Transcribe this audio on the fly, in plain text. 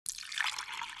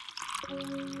We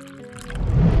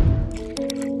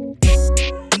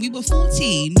were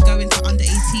 14, going to under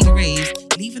 18 raves,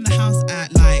 leaving the house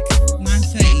at like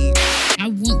 9:30. I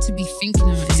want to be thinking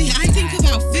about it. See, I think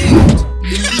about food.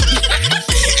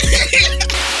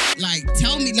 Like,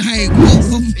 tell me, like,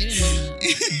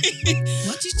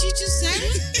 what did you just say?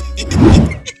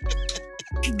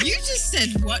 You just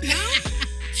said what now?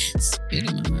 Spit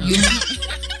in my mouth.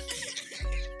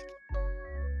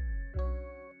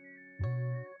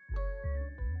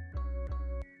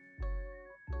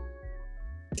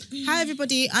 Hi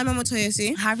everybody, I'm Mama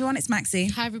Toyosi. Hi everyone, it's Maxie.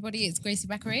 Hi everybody, it's Gracie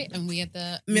Bakare and we are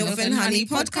the Milk and Honey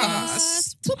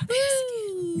Podcast.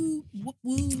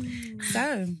 Woo. So,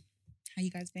 how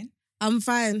you guys been? I'm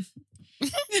fine.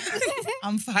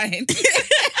 I'm fine.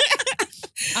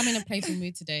 I'm in a playful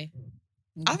mood today.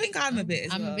 I think I'm a bit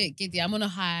as I'm well. a bit giddy. I'm on a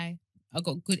high. I've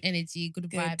got good energy, good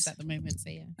Good. vibes at the moment. So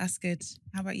yeah. That's good.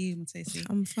 How about you, Matesi?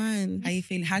 I'm fine. How you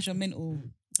feeling? How's your mental?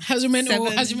 How's your mental?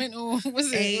 7, How's your mental? What's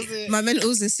it? My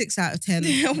mental's a 6 out of 10.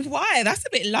 Why? That's a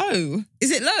bit low. Is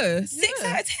it low? 6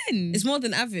 out of 10. It's more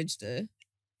than average though.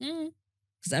 Mm.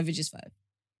 Because average is 5.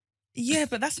 Yeah,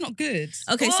 but that's not good.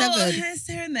 Okay, well, 7. It's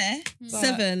here and there. but-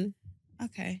 7.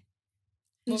 Okay.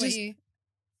 What about Just- you?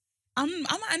 I'm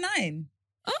at a 9.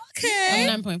 Okay.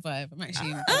 I'm 9.5. I'm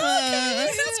actually. Okay,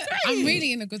 that's great. I'm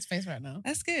really in a good space right now.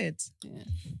 That's good. Yeah.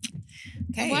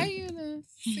 Okay. Why are you in a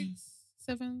 6,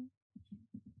 7?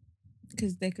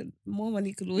 Because more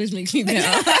money could always make me better.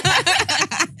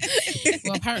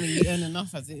 Well, apparently we earn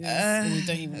enough as it is. And we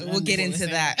don't even. We'll earn get what into we're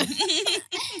that. saying.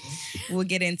 We'll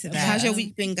get into that. How's your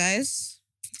week been, guys?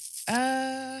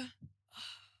 My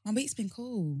week's been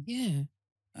cool. Yeah.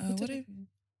 What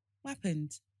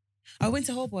happened? I went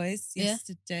to Whole Boys Yeah.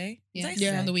 yesterday. Yeah. Was I Yeah.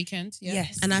 On yesterday? the weekend. Yeah.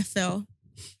 Yes. And I fell.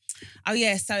 Oh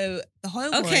yeah. So the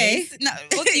Whole Okay. Boys. No,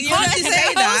 you You can't don't just say say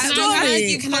whole that. story. You have to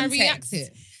give Can I context. react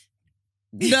it?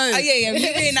 No. Oh yeah. We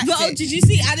reenact But it. did you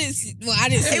see? I didn't see. Well, I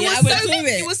didn't see It it. was I went so through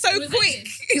it was so Was it? quick.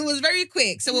 It was very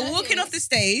quick. So we're walking off the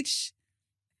stage.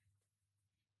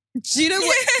 Do you know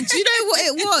what? Do you know what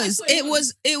it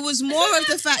was? It was more of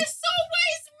the fact.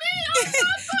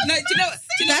 No, do you know?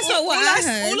 That's not what I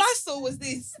heard. All I saw was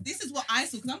this. This is what I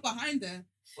saw because I'm behind her.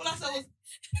 All I saw was.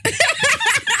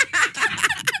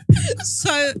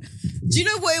 So, do you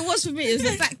know what it was for me? It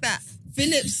was the fact that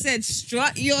Philip said,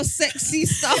 "Strut your sexy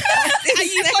stuff," and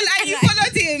you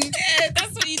followed him. Yeah,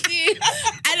 that's what you do.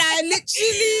 and I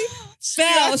literally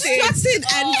fell, strutted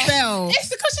and fell. It's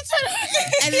because you turn around.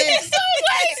 And then, It's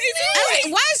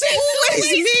always. why is it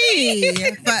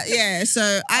always me? But yeah,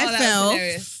 so I fell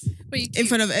But you in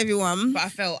front of everyone. But I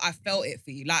felt it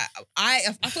for you. Like I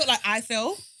felt like I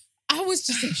fell. I was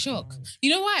just in shock.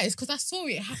 You know why? It's because I saw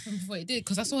it happen before it did.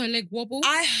 Because I saw her leg wobble.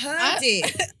 I heard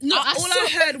it. No, all I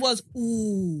I heard was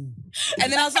ooh,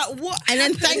 and then I was like, "What?" And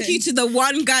then thank you to the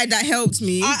one guy that helped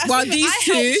me. While these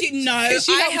two, helped you. No,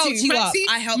 She I helped helped you. you up. Maxie-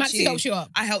 I helped Maxie you. helped you up.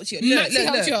 I helped you. Maxie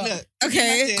helped you up.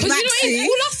 okay, Because you know what it is? Maxie.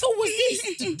 All I saw was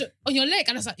this on your leg.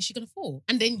 And I was like, is she going to fall?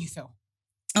 And then you fell.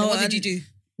 Oh, what and did you do?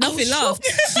 Nothing. I was Laughed.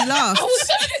 She laughed. I was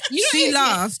so... You know what it She is?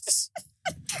 laughed.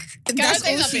 Can I That's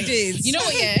say all she something? did. You know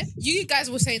what, yeah? You guys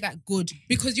will say that good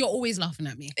because you're always laughing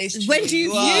at me. It's When do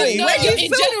you- Why? you- No, when you in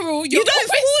feel- general, You you're don't always...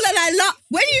 fall and I laugh.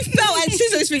 When you fell and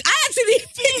scissors thing, I actually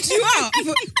picked you up.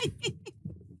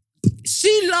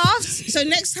 She laughed. So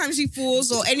next time she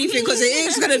falls or anything, because it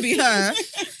is going to be her,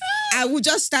 I will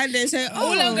just stand there and say,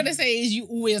 All I'm going to say is you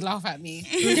always laugh at me.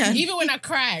 Okay. Even when I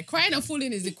cry. Crying and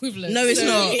falling is equivalent. No, it's So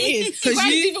not. It is. 'Cause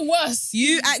Crying's you- even worse.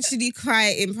 You actually cry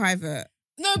in private.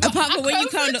 No, but Apart from I when you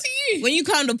cry count to you. When you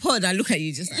count the pod, I look at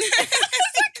you just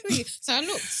like. So I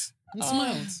looked and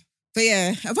smiled. But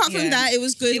yeah, apart from Yeah. that, it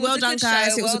was good. It was well a done, good guys.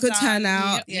 show. It was Well a good done.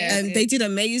 turnout. Yeah. They did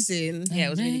amazing. Yeah, it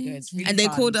was really good. It's really And they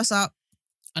fun. called us up.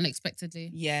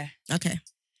 Unexpectedly. Yeah. Okay.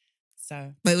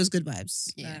 So But it was good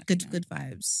vibes. Yeah. Good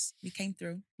vibes. we came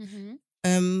through.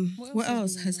 Mm-hmm. What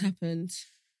else been has going on? happened?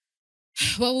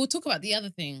 Well, we'll talk about the other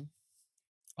thing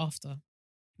after.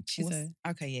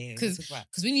 Okay, yeah. 'Cause- Let's talk about-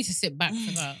 Because we need to sit back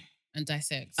for that and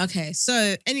dissect. Okay,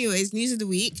 so anyways, news of the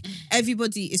week.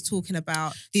 Everybody is talking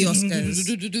about the Oscars.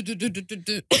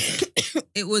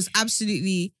 It was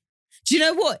absolutely. Do you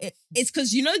know what? It's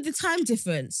because you know the time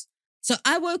difference. So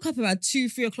I woke up about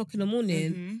 2-3 o'clock in the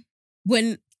morning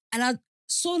and I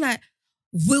saw like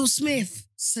Will Smith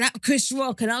slap Chris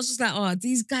Rock, and I was just like, oh,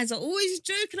 these guys are always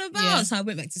joking about. Yeah. So I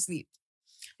went back to sleep.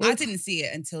 I didn't see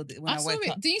it until when I I saw woke it.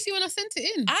 up. Did you see when I sent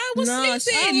it in? I was No,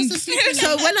 sleeping. I wasn't sleeping.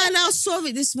 So when I now saw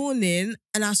it this morning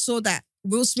and I saw that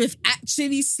Will Smith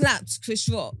actually slapped Chris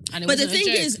Rock. And it But the wasn't a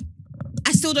thing joke. is,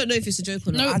 still don't know if it's a joke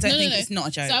or not. No, I don't no, think no. it's not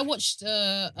a joke. So I watched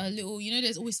a little,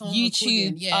 there's always someone YouTube.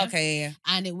 recording, yeah. Okay, yeah.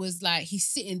 And it was like, he's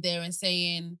sitting there and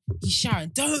saying, he's shouting,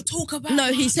 don't talk about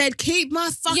No, he my-" said, keep my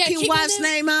fucking keep my wife's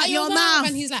name out your mouth.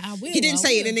 And he's like, I will. He didn't I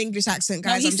say it will. in an English accent,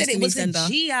 No, guys. he I'm said just it an was a EastEnder.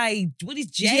 G.I. What is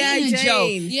G.I. Jane? Joe?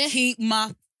 Jane. Yeah. Keep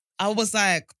my... I was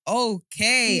like,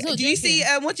 okay. He's not Do you see,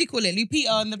 joking. what do you call it? Lupita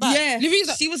on the back? Yeah. Lupita's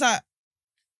like- She was like...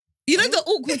 You know the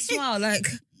awkward smile, like...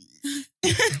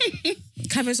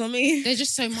 Cameras on me. There's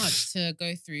just so much to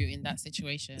go through in that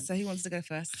situation. So who wants to go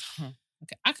first?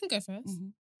 Okay, I can go 1st.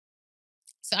 Mhm.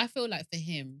 So I feel like for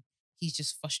him, he's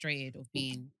just frustrated of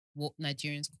being what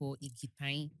Nigerians call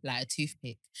ikitain, like a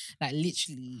toothpick. Like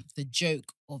literally the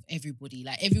joke of everybody.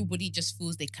 Like everybody just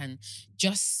feels they can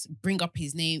just bring up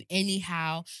his name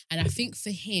anyhow. And I think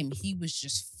for him, he was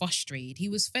just frustrated. He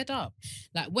was fed up.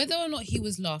 Like whether or not he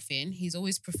was laughing, he's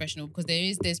always professional because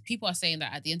there's people are saying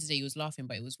that at the end of the day he was laughing,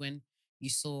 but it was when you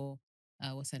saw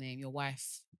what's her name, your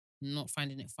wife not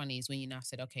finding it funny is when you now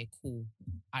said, okay, cool,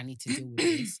 I need to deal with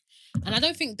this. And I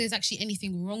don't think there's actually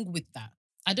anything wrong with that.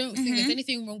 I don't think there's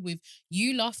anything wrong with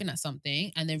you laughing at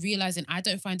something and then realizing I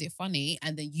don't find it funny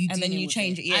and then you And then dealing you with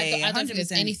change it. Yeah, I don't think there's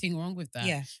 100%. anything wrong with that.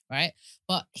 Yeah. Right.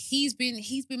 But he's been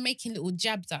making little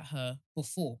jabs at her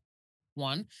before.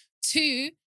 1. 2,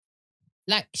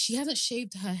 like she hasn't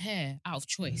shaved her hair out of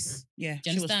choice. Yeah,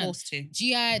 Do you she was understand? forced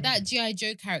to. That G.I.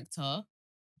 Joe character,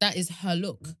 that is her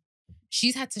look.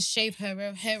 She's had to shave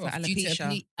her hair For off due to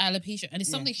alopecia. alopecia. And it's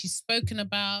Yeah. something she's spoken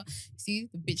about. See,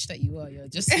 the bitch that you are, you're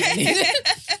just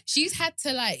she's had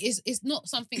to it's not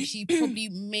something she probably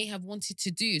may have wanted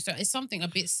to do. So it's something a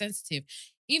bit sensitive.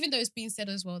 Even though it's been said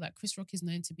as well that Chris Rock is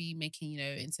known to be making,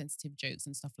 insensitive jokes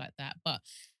and stuff like that. But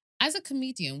as a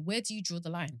comedian, where do you draw the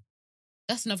line?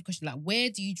 That's another question. Like, where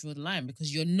do you draw the line?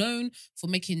 Because you're known for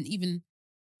making even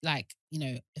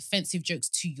offensive jokes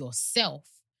to yourself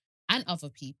and other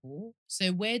people.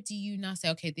 So where do you now say,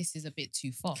 okay, this is a bit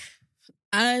too far?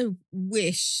 I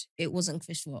wish it wasn't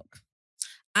Chris Rock.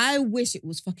 I wish it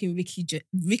was fucking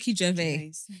Ricky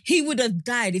Gervais. He would have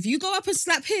died. If you go up and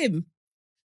slap him,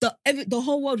 the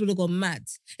whole world would have gone mad.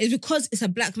 It's because it's a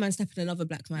black man slapping another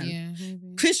black man. Yeah,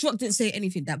 maybe. Chris Rock didn't say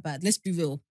anything that bad. Let's be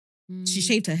real. She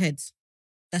shaved her head.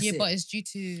 That's Yeah, it. but it's due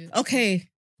to... Okay.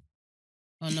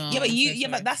 Oh, no. Yeah, but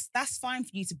I'm so sorry. that's fine for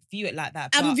you to view it like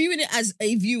that. I'm but- viewing it as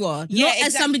a viewer, Yeah, not as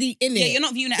exactly. somebody in it. Yeah, you're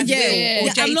not viewing it as Yeah, Will yeah, or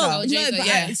yeah, Jada. I'm not. or No, Jada, but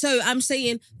yeah. so I'm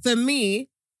saying for me,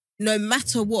 no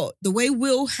matter what, the way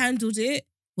Will handled it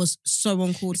was so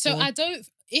uncalled So for. I don't...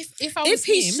 If I was If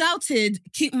he him... shouted,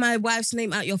 "Keep my wife's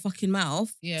name out your fucking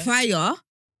mouth," Yeah. prior,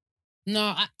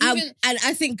 No, and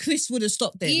I think Chris would have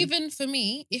stopped them. even for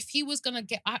me, if he was gonna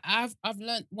get, I've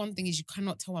learned one thing is you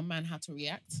cannot tell a man how to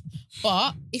react.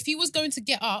 But if he was going to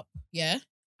get up,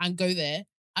 and go there,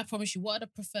 I promise you, what I'd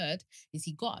have preferred is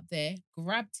he got up there,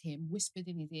 grabbed him, whispered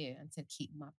in his ear, and said,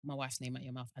 "Keep my wife's name out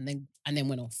your mouth," and then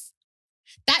went off.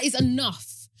 That is enough.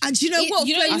 And do you know what?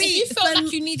 For if me, you felt for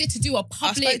like you needed to do a I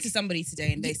public, spoke to somebody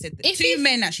today and they said that If two he-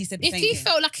 men actually said the if same he thing.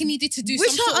 felt like he needed to do Which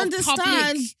some I sort of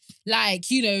understand.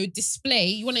 public, display,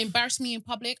 you want to embarrass me in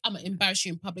public, I'm gonna embarrass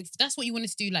you in public. If that's what you wanted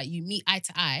to do, like you meet eye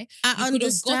to eye, I you could have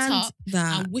understand got up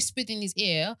that. and whispered in his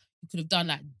ear. You could have done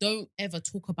like, "Don't ever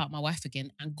talk about my wife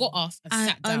again," and got off and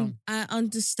sat down. I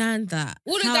understand that.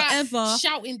 All of However, that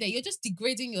shouting there, you're just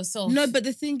degrading yourself. no, but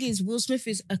the thing is, Will Smith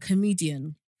is a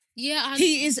comedian. yeah,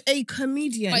 He is a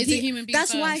comedian. But he's a human being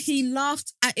That's why first. he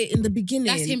laughed at it in the beginning.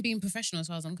 that's him being professional, as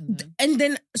far as I'm concerned. And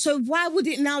then, so why would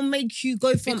it now make you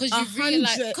go from Because you 100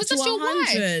 realize, to because that's your wife.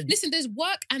 100? Listen, there's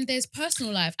work and there's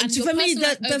personal life, and And your for me, personal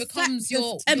life the overcomes fact,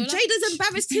 your. and your life. Jada's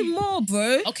embarrassed him more,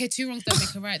 bro. Okay, 2 wrongs don't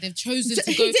make a right. They've chosen to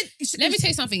He go. did- Let me tell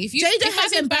you something. If Jada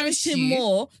has embarrassed him you,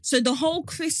 more. So the whole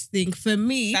Chris thing for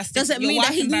me doesn't mean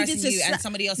that he needed to you slap. and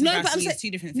somebody else No, but embarrassing I'm you saying is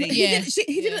two different No, things. he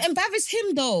Yeah. he didn't embarrass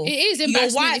him though. it is Your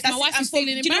embarrassment. wife, If my wife is feeling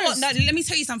do you know what? embarrassed. No, let me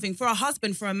tell you something. For a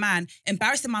husband, for a man,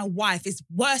 embarrassing my wife is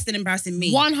worse than embarrassing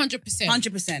me. 100%.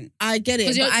 100%. I get it,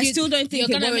 'Cause but you're- I still don't think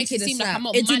you're it gonna make warranted it a seem like slap. I'm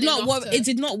not It did man not enough warrant. to- It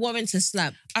did not warrant a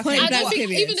slap. Okay. Point I blank, don't think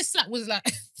period. even the slap was like.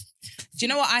 Do you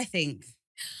know what I think?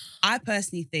 I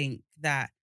personally think that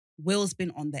Will's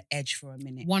been on the edge for a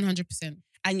minute. 100%.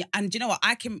 And do you know what?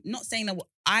 I can not saying that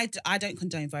I don't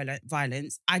condone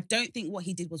violence. I don't think what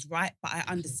he did was right, but I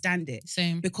understand it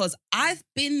Same. because I've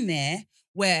been there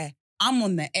where I'm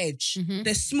on the edge. Mhm.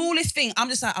 The smallest thing, I'm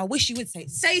just like, I wish you would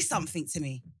say something to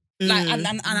me. Like, Mm.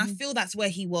 and I feel that's where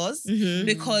he was Mhm.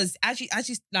 because as you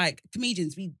like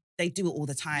comedians, they do it all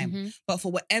the time. Mhm. But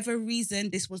for whatever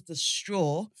reason, this was the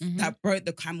straw Mhm. that broke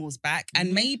the camel's back, and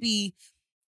Mhm. maybe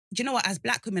do you know what? As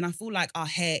black women, I feel like our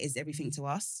hair is everything to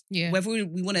us. Yeah. Whether we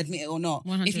want to admit it or not.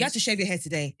 100. If you had to shave your hair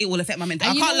today, it will affect my mental.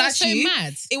 And I you can't know lie what's to so you.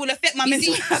 mad? It will affect my Is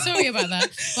mental he- health. sorry about that,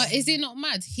 but is it not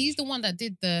mad? He's the one that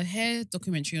did the hair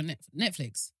documentary on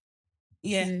Netflix.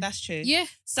 Yeah, that's true. Yeah.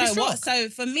 So Chris what? Rock. So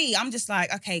for me, I'm just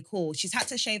like, okay, cool. She's had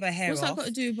to shave her hair What's that off. got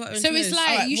to do with butter and So it's toast? like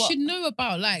Alright, you what- should know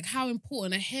about like how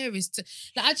important a hair is to.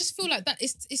 Like I just feel like that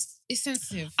it's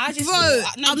sensitive. I just Bro,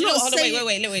 no, I'm do you know not what? Hold on, saying-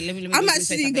 let me I'm just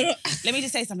say actually something. gonna. Let me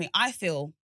just say something. I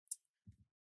feel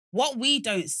what we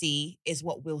don't see is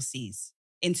what Will sees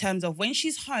in terms of when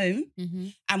she's home Mm-hmm.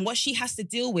 and what she has to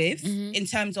deal with Mhm. in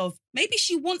terms of maybe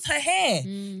she wants her hair.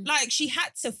 Mm. Like she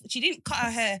didn't cut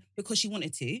her hair because she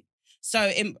wanted to. So,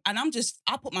 and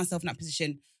I put myself in that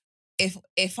position.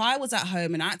 If I was at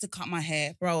home and I had to cut my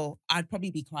hair, bro, I'd probably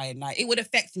be crying. Like it would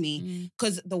affect me Mm.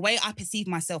 because the way I perceive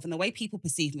myself and the way people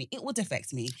perceive me, it would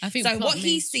affect me. I think So plot what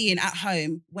he's makes- seeing at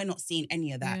home, we're not seeing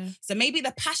any of that. Yeah. So maybe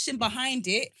the passion behind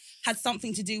it had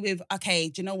something to do with, okay,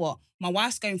 do you know what? My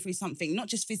wife's going through something, not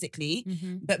just physically,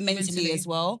 Mhm. but mentally, Mentally. as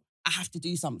well. I have to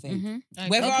do something. Mhm. I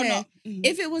Whether agree. or Okay. not. Mhm.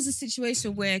 If it was a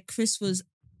situation where Chris was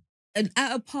at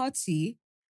a party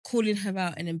calling her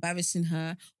out and embarrassing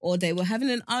her, or they were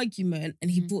having an argument and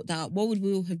he Mhm. brought that up, what would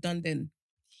Will have done then?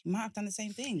 You might have done the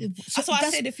same thing. So That's why I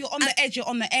that's- said if you're on the edge, you're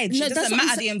on the edge. No, it that's doesn't what I'm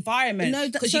matter the environment. No,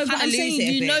 because so you but kind I'm of lose saying, it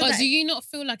a you bit. know But that- do you not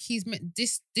feel like he's meant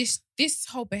this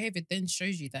whole behavior then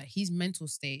shows you that his mental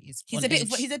state is he's on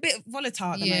a bit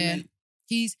volatile at the Yeah. moment.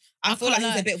 he's I feel like can't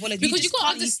he's a lie. bit volatile. because you just got to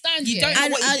can't- understand you don't yeah.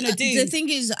 know what he's gonna do. The thing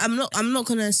is, I'm not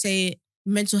gonna say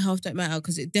mental health don't matter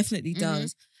because it definitely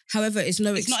does. However, it's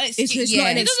no It's not an it's excuse. not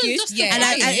an Yeah. It doesn't excuse, justify and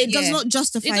it. it does Yeah. not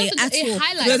justify It it, doesn't- at it all.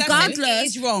 highlights it. Regardless, it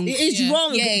is wrong. it is Yeah.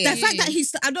 wrong. Yeah, The yeah, fact yeah.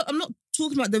 that I'm not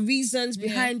talking about the reasons Yeah.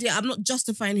 behind it. I'm not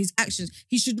justifying his actions.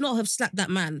 He should not have slapped that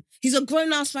man. He's a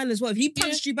grown ass man as well. If he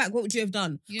punched you back, what would you have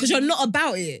done? Because Yeah. you're not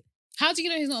about it. How do you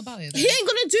know he's not about it? He ain't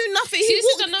gonna do nothing. See, He this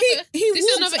is walked, another- he this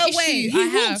is walked another away. issue He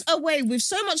I walked away with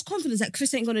so much confidence that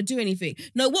Chris ain't gonna do anything.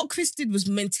 No, what Chris did was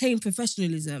maintain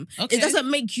professionalism. Okay. It doesn't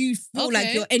make you feel like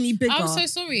Okay. you're any bigger. I'm so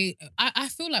sorry. I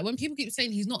feel like when people keep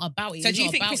saying he's not about it, So he's do you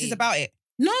not think about Chris it. is about it?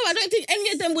 No, I don't think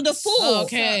any of them would have fought. Oh,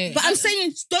 okay. But I'm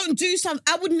saying don't do something.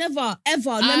 I would never, ever,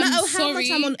 no I'm matter how sorry.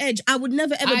 much I'm on edge, I would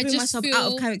never ever I bring just myself feel-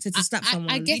 out of character to slap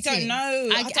someone. I get You don't it. know.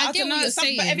 I don't get what know. you're But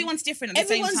saying. everyone's different at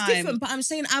the Everyone's same time. different, but I'm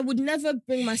saying I would never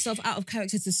bring myself out of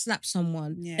character to slap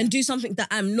someone Yeah. and do something that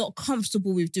I'm not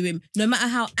comfortable with doing, no matter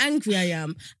how angry I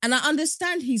am. And I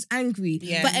understand he's angry.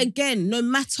 Yeah. But again, no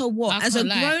matter what, I as a can't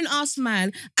lie. grown-ass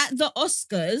man at the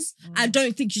Oscars, I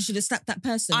don't think you should have slapped that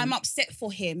person. I'm upset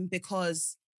for him because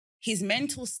his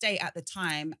mental state at the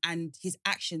time and his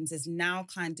actions has now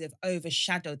kind of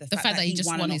overshadowed the The fact that he just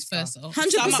won an his Oscar. first Oscar. 100%.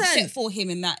 So I'm upset for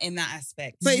him in that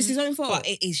aspect. But it's his own fault. But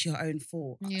it is your own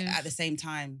fault Yeah. at the same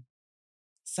time.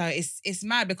 So it's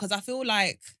mad because I feel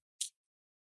like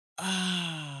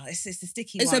it's a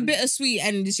sticky It's one. a bittersweet,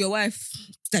 and it's your wife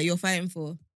that you're fighting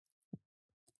for.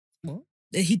 What?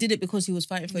 He did it because he was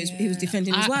fighting for he was Yeah.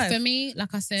 defending his wife. For me,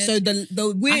 like I said, So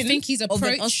the win I think his of an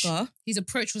approach, Oscar. his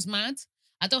approach was mad.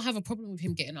 I don't have a problem with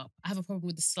him getting up. I have a problem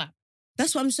with the slap.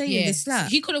 That's what I'm saying. The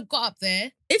slap. He could have got up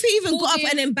there. If he even pulled got up him.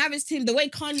 and embarrassed him the way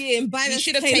Kanye embarrassed He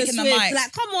should have Taylor taken the Swift, mic.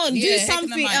 like, come on, Yeah, do taken the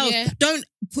something mic. else. Yeah. Don't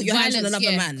put your hands on Violence,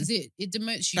 another man. because it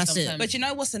demotes you That's it. sometimes. But you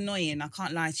know what's annoying? I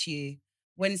can't lie to you.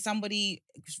 When somebody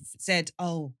said,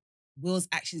 "Oh, Will's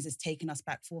actions has taken us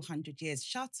back 400 years,"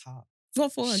 shut up.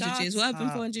 What 400 Shut years? What happened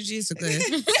up. 400 years ago?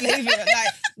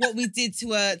 Like what we did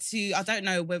to I don't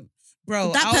know,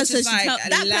 bro. That I was person just like,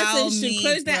 allow should me,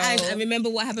 close their bro. eyes and remember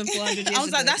what happened 400 years ago. I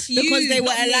was like, that's you because they were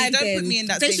not me. alive Don't then. put me in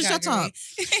that They same should shut category. up.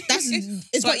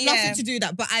 It's But got yeah. nothing to do with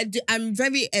that. But I'm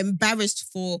very embarrassed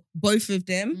for both of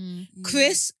them. Mm.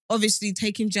 Chris obviously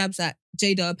taking jabs at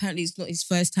Jada. Apparently, it's not his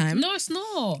first time. No, it's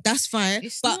not. That's fine.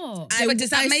 It's but not. Yeah, but does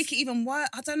that make it even worse?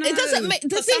 I don't know. It doesn't make- the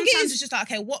 'Cause thing sometimes is- it's just like,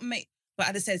 okay, what made?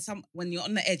 But as I said, when you're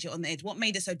on the edge, you're on the edge. What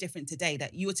made it so different today?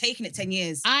 That you were taking it 10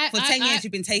 years. For 10 years,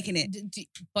 you've been taking it.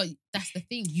 But that's the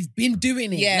thing. You've been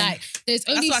doing it. Yeah. Like, there's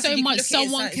That's only why I said so you can much look at it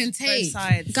someone sides- can both take.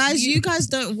 sides. Guys, you guys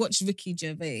don't watch Ricky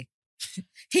Gervais.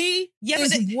 He Yeah,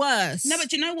 but is worse. No, but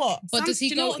do you know what? But does he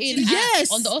do you know go what? in Do you know-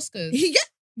 Yes. on the Oscars?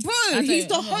 Bro, he's the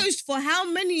don't know. host for how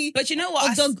many But you know what?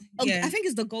 I think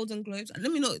it's the Golden Globes.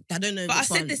 Let me know. I don't know. But I which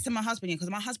said one. this to my husband because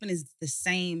my husband is the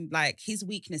same. Like his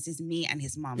weakness is me and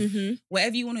his mum. Mhm,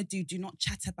 Whatever you want to do not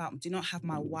chat about. Do not have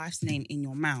my wife's name in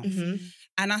your mouth. mhm.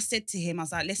 And I said to him, I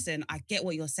was like, listen, I get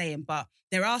what you're saying, but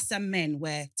there are some men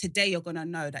where today you're gonna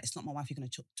know that it's not my wife you're gonna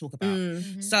talk about. Mm.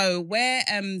 Mhm. So where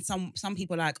some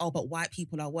people are like, oh, but white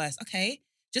people are worse. Okay,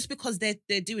 just because they're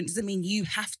doing doesn't mean you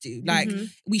have to. Like Mhm.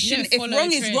 we You shouldn't. don't If follow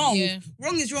wrong a is trend, wrong, yeah.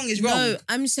 wrong is wrong is wrong. No,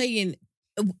 I'm saying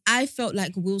I felt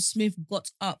like Will Smith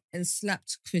got up and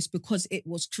slapped Chris because it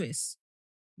was Chris.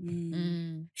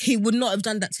 He would not have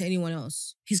done that to anyone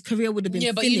else. His career would have been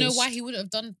but finished. you know why he wouldn't have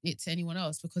done it to anyone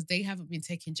else? Because they haven't been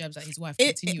taking jabs at his wife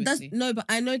That's, continuously. no, but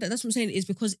I know that. That's what I'm saying. Is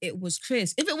because it was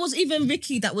Chris. If it was even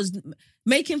Ricky that was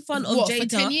making fun of What, Jada for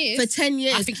 10 years? for 10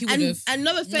 years, I think he would have. And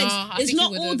no offense, Nah, I it's think he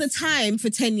not would all have. the time for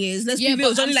 10 years. Let's Yeah, be real. It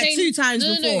was but only I'm like saying- 2 times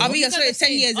no, before. I mean, What sorry, I'm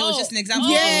 10 years, it was saying- just an example.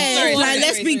 Yeah, Sorry, like, sorry,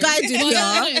 let's sorry, be sorry. guided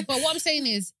But, here. no, but what I'm saying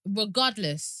is,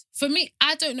 regardless, for me,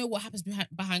 I don't know what happens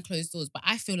behind closed doors, but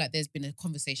I feel like there's been a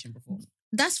conversation before.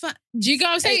 That's fine. Do you get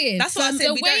what I'm saying? That's what I said,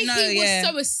 The we way don't know, he was yeah.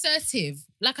 so assertive,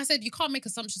 like I said, you can't make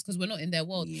assumptions because we're not in their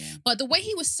world. Yeah. But the way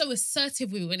he was so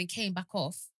assertive with it when he came back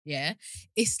off, yeah,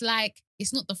 it's like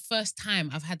it's not the first time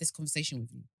I've had this conversation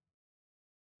with you.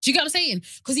 Do you get what I'm saying?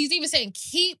 Because he's even saying,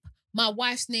 keep my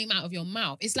wife's name out of your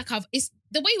mouth. It's like it's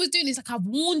the way he was doing it, it's like I've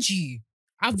warned you.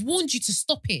 I've warned you to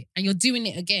stop it, and you're doing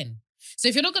it again. So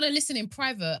if you're not gonna listen in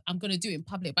private, I'm gonna do it in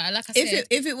public. But like I said,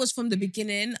 If it was from the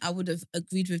beginning, I would have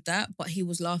agreed with that. But he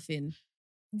was laughing.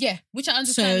 yeah, which I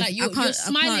understand. So, Like you're I can't-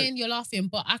 smiling, you're laughing,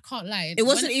 but I can't lie. It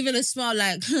wasn't even a smile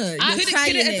like, you're Could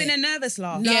trying it have it. been a nervous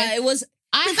laugh? No, Yeah. it was.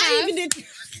 I I have. even did.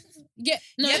 Yeah,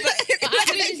 no, Yeah, but- but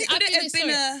could it have been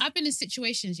a- I've been in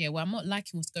situations, yeah, where I'm not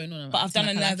liking what's going on. But I've done a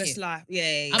like I like nervous it. laugh.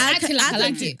 Yeah, yeah. I'm acting like I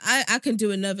like do, it. I can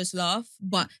do a nervous laugh,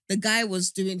 but the guy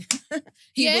was doing.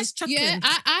 he was chuckling.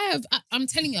 Yeah, I'm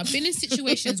telling you, I've been in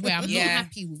situations where I'm Yeah. not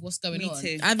happy with what's going Me on.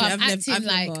 too. I've But never-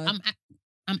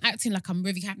 I'm acting like I'm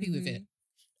really happy with it.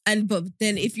 But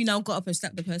then if you now got up and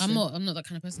slapped the person, I'm not that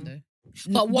kind of person though.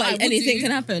 But But what I would anything do-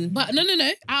 can happen. But no.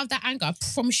 Out of that anger, I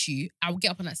promise you, I will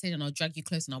get up on that stage and I'll drag you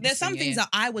close and I'll There's whisper some in your things ear. that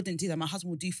I wouldn't do that my husband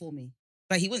would do for me.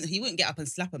 But he wouldn't get up and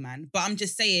slap a man. But I'm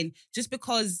just saying, just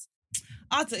because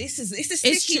it's a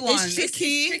sticky tr- one. it's tricky,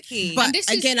 It's tricky. But And this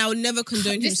is- again, I would never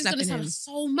condone him This is gonna slapping sound him.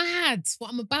 so mad.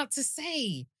 What I'm about to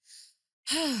say,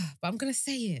 but I'm gonna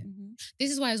say it. Mhm.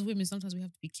 This is why, as women, sometimes we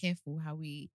have to be careful how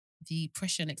the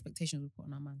pressure and expectations we put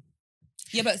on our man.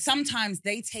 Yeah, but sometimes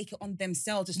they take it on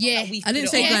themselves. It's not Yeah. that we I didn't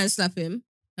put say it go on. and slap him.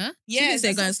 Yeah, didn't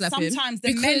say go and slap him. sometimes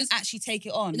the men Because- actually take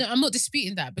it on. No, I'm not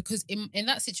disputing that because in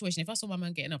that situation, if I saw my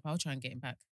man getting up, I'll try and get him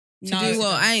back. To do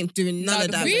what? I ain't doing none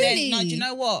of that. because Really? No, do you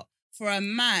know what? For a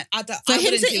man, For I him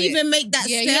wouldn't to do it. even make that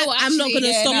Yeah, step, you know what? I'm not Actually, going to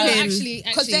yeah, stop no, him. Actually,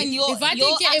 'Cause then you're- if I you're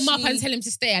didn't get him up actually- and tell him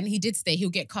to stay, and he did stay, he'll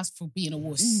get cussed for being a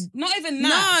wuss. Not even No,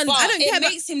 that. but I don't it care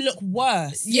about- makes him look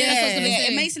worse. Yeah, that's what I was gonna Yeah, say.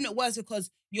 it makes him look worse because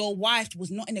your wife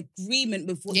was not in agreement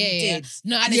with what you Yeah. did.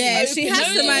 No, And Yeah, it's she open has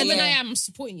to to it. mind when her. I am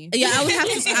supporting you. Yeah, I would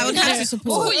have to. I would have to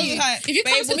support. Support you. Like, If you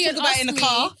come babe, to me we'll and talk about ask it in the me,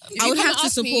 car. if I you would come have and to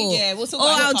ask me- support. Yeah, we'll talk Or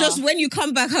about it in I'll the just car. when you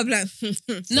come back, I'll be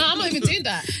like, No, I'm not even doing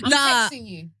that. I'm Nah. texting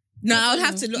you. no, I would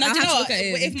have to look. No, I do have you to know look what? at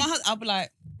him. If my husband, I'll be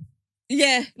like,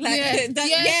 Yeah, like Yeah, that,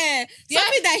 yeah, yeah. yeah.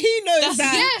 Something that he knows That's-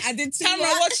 that yeah. I did too camera,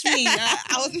 much. watch me. I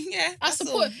was, yeah. I that's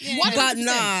support. all. Yeah. 100%. But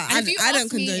nah, And if you I don't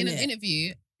ask me condone in an it.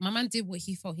 interview, my man did what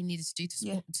he felt he needed to do to,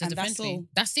 Yeah, support, to and defend that's me. all.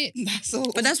 That's it. That's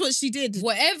all. But that's what she did.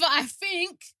 Whatever I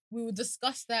think, we will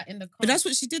discuss that in the car. But that's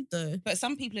what she did, though. But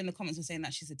some people in the comments were saying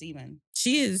that she's a demon.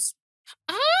 She is.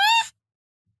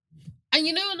 And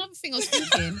you know, another thing I was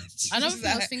thinking, another She's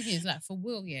thing I was like- thinking is like for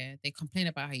Will, yeah, they complain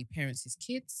about how he parents his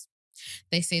kids.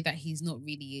 They say that he's not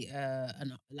really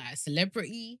like a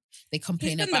celebrity. They He's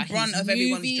complain been about the brunt his of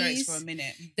everyone's movies. jokes for a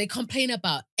minute. They complain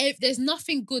about there's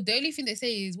nothing good. The only thing they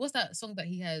say is what's that song that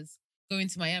he has, Going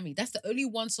to Miami? That's the only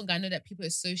one song I know that people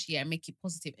associate and make it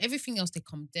positive. Everything else they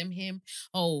condemn him.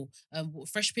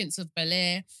 Fresh Prince of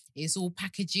Bel-Air is all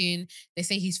packaging. They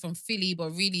say he's from Philly,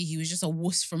 but really he was just a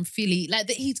wuss from Philly. Like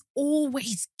that, he's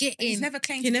always getting. He's never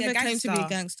claimed He to be never a claimed gangster. to be a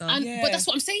gangster. And, Yeah. But that's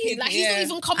what I'm saying. Like he's not Yeah.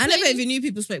 even I complaining. never even knew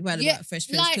people spoke bad Yeah, about Fresh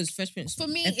Prince like, because Fresh Prince. For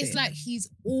me, epic. it's like he's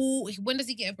all. When does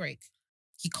he get a break?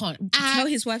 He can't Tell act.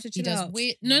 his wife to He chill does out.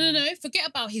 weird. No. Forget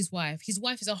about his wife. His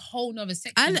wife is a whole nother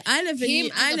section. I never Him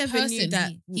knew. I as a never knew person, that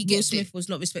he Will gets Smith it. was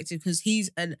not respected because he's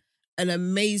an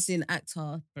amazing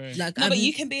actor. Like, No, but I've-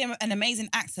 you can be an amazing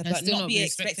actor, And but still not not be be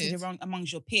expected respected. around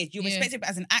amongst your peers. You're Yeah. respected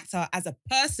as an actor, as a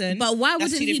person. But why That's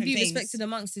wouldn't two he different be things. respected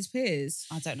amongst his peers?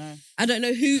 I don't know. I don't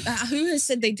know who has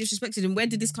said they disrespected him. Where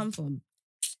did this come from?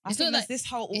 I It's think not there's that- this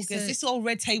whole it's August, a- this whole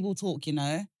red table talk, you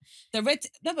know. The red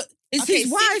no, but It's okay,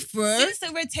 his wife, bro. Since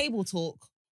the red table talk,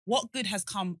 what good has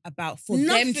come about for them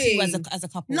Nothing. two as a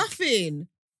couple? Nothing.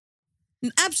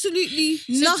 Absolutely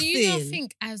So nothing. do you not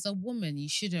think as a woman you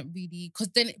shouldn't really? Because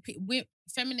then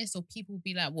feminists or people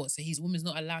be like, what? So his woman's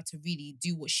not allowed to really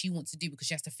do what she wants to do because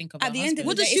she has to think about At the end of the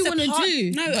What day, does she it's a wanna part-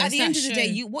 do? No, But at it's the that end of the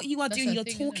day, show. what you are That's doing, her you're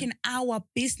thing, talking our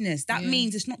business. That Yeah.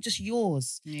 means it's not just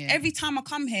yours. Yeah. Every time I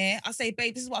come here, I say,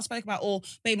 babe, this is what I spoke about, or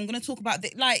babe, I'm going to talk about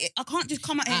this. Like, I can't just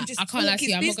come out here and just I can't lie talk to his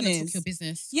you. I'm not business. going to talk your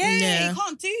business. Yeah, you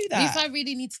can't do that. If I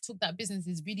really need to talk that business,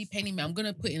 is really paining me. I'm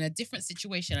gonna put in a different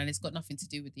situation, and it's got nothing to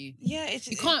do with you. yeah, it's,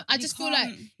 You can't. I you just feel like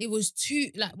can't- it was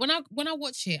too. Like when I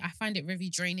watch it, I find it very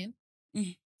draining.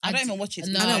 I don't even watch it.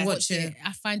 No, I I don't watch watch it.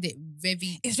 I find it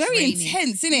very. It's very draining.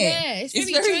 intense, isn't it? Yeah, it's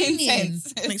very, draining.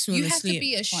 intense. Makes me You want to have to sleep.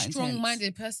 be a Quite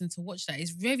strong-minded person to watch that.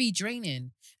 It's very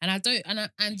draining, and I don't.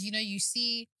 And you know, you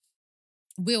see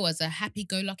Will as a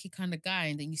happy-go-lucky kind of guy,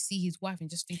 and then you see his wife and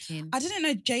just thinking, I didn't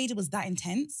know Jada was that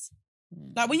intense.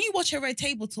 Like when you watch her Red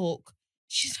Table Talk,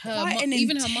 she's Her quite mu- an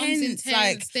even intense, her mum's intense.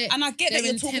 like, They're- and I get that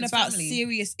they're you're talking intense about family.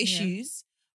 serious Yeah. issues,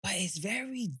 but it's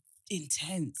very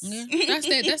intense. yeah,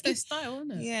 that's their style,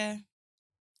 isn't it? Yeah.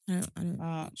 I don't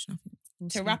watch nothing.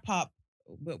 To wrap up,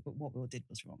 what Will did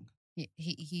was wrong.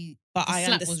 He But the I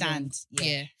slap was understand. wrong.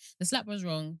 Yeah. The slap was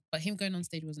wrong, but him going on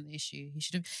stage wasn't the issue. He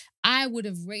should have. I would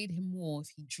have rated him more if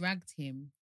he dragged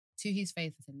him to his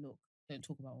face and said, "Look, don't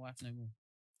talk about my wife no more."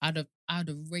 I'd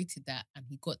have rated that, and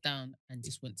he got down and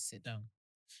just went to sit down,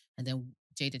 and then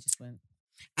Jada just went.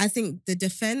 I think the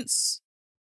defense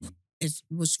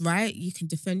was right. You can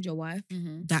defend your wife.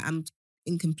 That I'm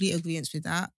in complete agreement with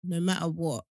that. No matter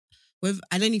what.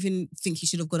 I don't even think he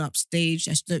should have gone upstage.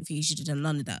 I don't think he should have done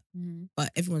none of that.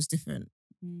 But everyone's different.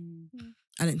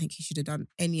 I don't think he should have done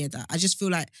any of that. I just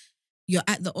feel like you're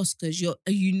at the Oscars.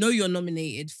 You're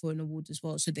nominated for an award as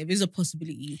well. So there is a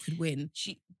possibility you could win.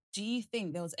 Do you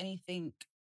think there was anything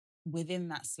within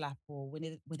that slap or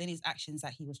within his actions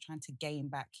that he was trying to gain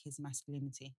back his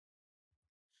masculinity?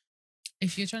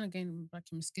 If you're trying to gain back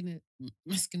your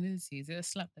masculinity, is it a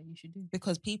slap that you should do?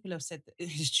 Because people have said that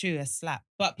it's true, a slap.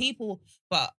 But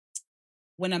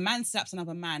when a man slaps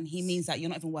another man, he means that you're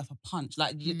not even worth a punch.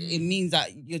 Like it means that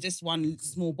you're just one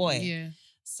small boy. Yeah.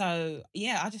 So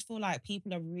yeah, I just feel like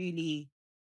people are really.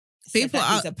 People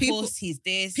he's are- a people- puss, he's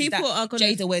this. People he's that. are gonna.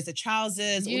 Jada wears the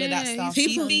trousers, all of that Yeah, stuff.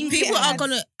 People, Do you think people it are had-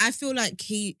 gonna. I feel like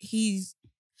he's.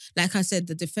 Like I said,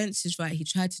 the defense is right. He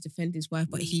tried to defend his wife,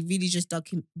 but he really just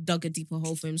dug a deeper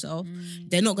hole for himself.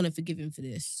 They're not gonna forgive him for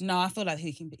this. No, I feel like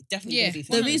he can definitely Yeah, be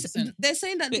The 100%. reason they're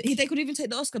saying that they could even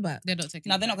take the Oscar back They're not taking.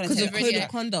 No, it they're not back. gonna because take of it code back.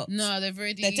 of conduct. No, they've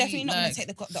already. They're definitely not going like, to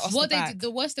take the Oscar what they back. did, the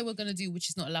worst they were going to do, which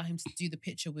is not allow him to do the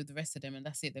picture with the rest of them, and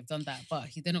that's it. They've done that, but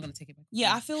they're not going to take it back.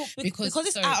 Yeah, I feel because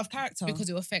it's sorry, out of character. because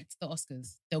it will affect the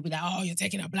Oscars. They'll be like, "Oh, you're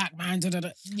taking a black man." Da, da, da.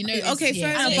 You know, Okay,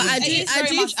 fair enough, Yeah, but I it do- is I very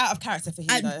do- much out of character for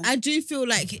him, though. I do feel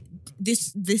like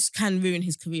this can ruin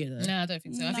his career though. No, I don't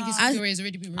think so. I think his No. career has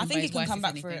already been ruined I by think he his can wife, come if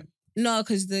back for it. anything. No,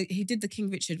 because he did the King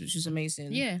Richard, which was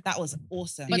amazing. Yeah, That was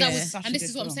awesome. but Yeah. that was, Such a and this good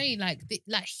is what I'm film. saying.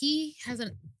 Like he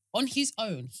hasn't on his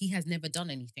own. He has never done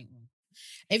anything wrong.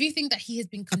 Everything that he has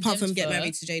been condemned Apart from get for,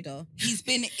 married to Jada. He's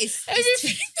been. It's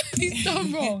everything that he's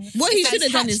done wrong. What he it's should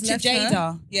have done is attached left to her.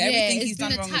 Jada. Yeah, everything it's he's done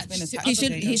been wrong has been attached to attached He to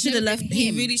should. Jada. He should have Never left. been He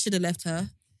him. really should have left her.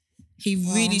 He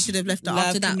really should have left her Love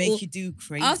after can that. make you do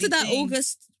crazy. After that things.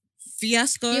 August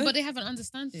fiasco, Yeah, but they have an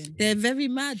understanding. they're very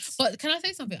mad. But can I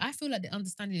say something? I feel like the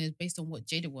understanding is based on what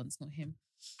Jada wants, not him.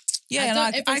 Yeah, I and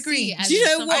don't ever I see agree. it as Do you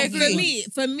know something what? he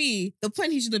For wants. me, the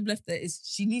point he should have left her is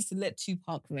she needs to let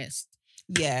Tupac rest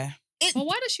Yeah. But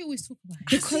why does she always talk about him?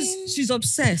 because she's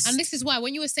obsessed. And this is why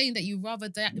when you were saying that you'd rather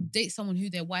date someone who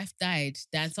their wife died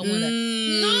than someone that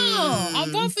Mm. no,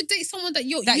 I'd rather date someone that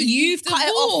You've cut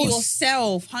it off divorced.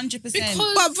 yourself, 100%. Because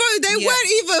But bro, they Yeah.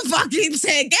 weren't even fucking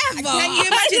together. Can you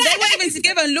imagine? They weren't even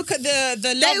together. And look at the love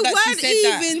They that she weren't said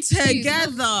that. even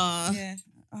together. Yeah.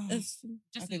 Oh. just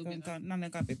a Okay, little bit. go. No,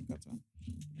 go, baby. Go.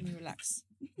 Let me relax.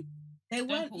 They Don't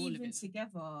weren't put all of even it.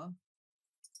 together.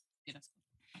 Yeah, that's cool.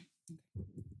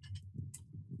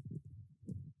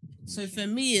 So for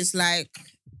me, it's like,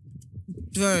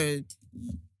 bro.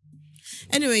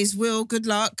 Anyways, Will, good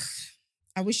luck.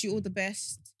 I wish you all the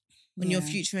best on your Yeah.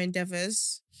 future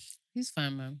endeavors. He's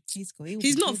fine, man. He's cool.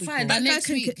 He's not fine. But That guy next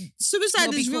can. week- Suicide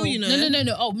He'll be is real, cool. you know.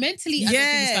 No. Oh, mentally, I don't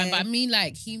think he's fine. Yeah. But I mean,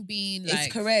 like him being like,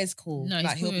 His career is cool. No, his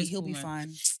like career is he'll cool, be man.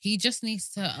 fine. he just needs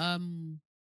to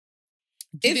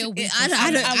give it a week. I or don't-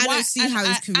 something. I don't see how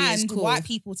his career is And cool. white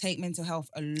people take mental health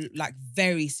like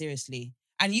very seriously,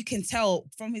 and you can tell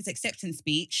from his acceptance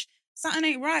speech something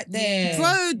ain't right there. Yeah.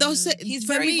 Bro, they'll say, He's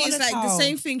for very me, it's like the volatile.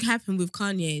 same thing happened with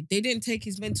Kanye. They didn't take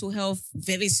his mental health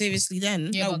very seriously then.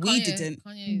 Yeah, No, but we Kanye- didn't.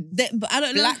 Kanye is- But I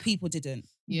don't know. Black people didn't.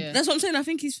 Yeah. That's what I'm saying. I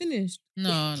think he's finished.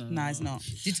 No. No, it's not.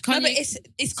 Did No, Kanye, but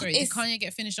it's sorry, did Kanye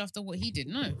get finished after what he did?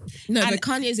 No. No, And- but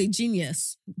Kanye is a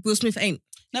genius. Will Smith ain't.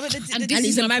 no, but And And this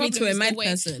he's is my married to problem, a is the mad way-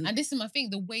 person. And this is my thing,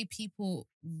 the way people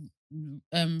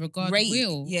regard Rate.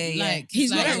 Will. Yeah. Like,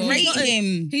 He's it's not like, a well, rate- rate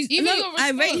him. He's, Even no, your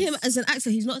I rate him response. as an actor.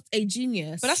 He's not a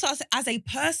genius. But that's what I said. As a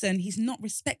person, he's not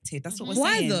respected. That's what we're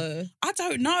why saying. though. I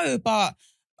don't know, but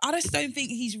I just don't think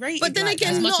he's rated. But then like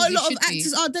again, that. As much not as a he lot of should be.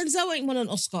 actors. Oh, Denzel ain't won an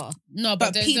Oscar. No,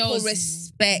 but but people Denzel's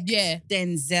respect yeah,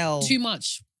 Denzel. too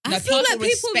much. No, I feel like people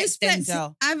people respect respect.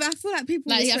 Denzel. I feel like people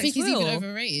Like, respect I think he's Will. even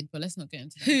overrated, but let's not get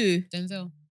into that. Who?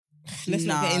 Denzel. Let's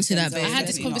not Nah, get into that, Denzel's babe. I had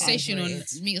this definitely not conversation on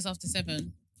overrated. Meet Us After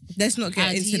 7. Let's not get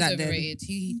And into he's that then. overrated.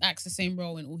 He acts the same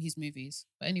role in all his movies.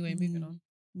 But anyway, moving on.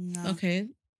 No. Okay.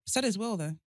 So does Will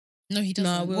though. No, he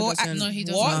doesn't. Will doesn't. No, he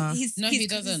doesn't. What? Nah. He's, No, he's, he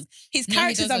doesn't. His No, he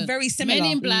characters are doesn't. very similar.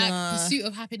 Men in Black, Nah. Pursuit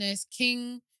of Happiness,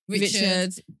 King,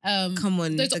 Richard, Richard. come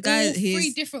on. Those The are guy, all he's three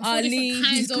different, four Ali, different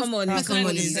kinds he's of come on, Oh, he's come come on.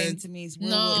 on, personalities. he's saying to me, is Will.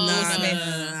 No,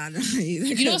 Nah.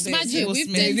 You know what's magic Will with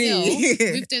Smith.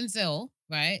 Denzel? With Denzel,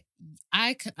 right?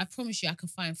 I promise you, I can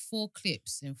find 4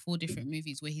 clips in 4 different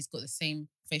movies where he's got the same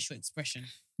facial expression.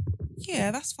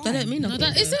 Yeah, that's fine. That don't mean No, nothing.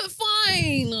 that isn't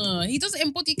fine. He doesn't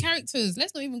embody characters.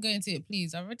 Let's not even go into it,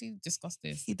 please. I already discussed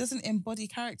this. He doesn't embody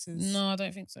characters. No, I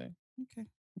don't think so. Okay.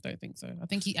 I don't think so. I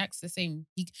think he acts the same.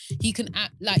 He can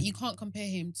act like, you can't compare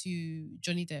him to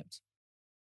Johnny Depp.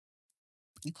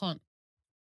 You can't.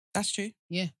 That's true.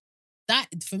 That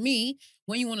for me,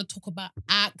 when you want to talk about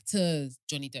actors,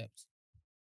 Johnny Depp.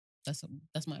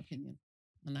 That's my opinion,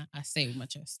 and I say it with my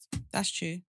chest. That's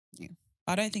true. Yeah.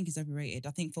 I don't think he's overrated.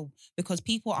 I think because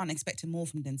people aren't expecting more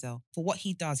from Denzel. For what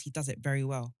he does it very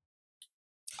well.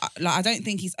 I don't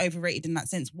think he's overrated in that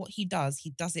sense. What he does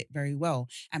it very well.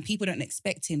 And people don't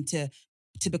expect him to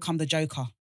become the Joker.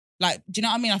 Like, do you know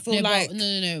what I mean? I feel like... But,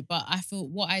 no. But I feel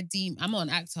what I deem, I'm not an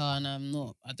actor and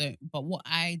but what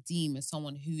I deem as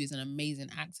someone who is an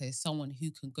amazing actor is someone who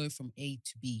can go from A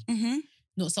to B. Mhm.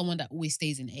 Not someone that always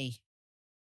stays in A.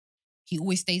 He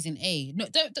always stays in A. No,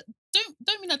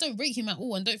 don't mean I don't rate him at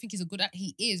all and don't think he's a good actor.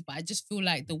 He is, but I just feel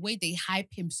like the way they hype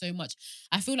him so much,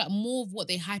 I feel like more of what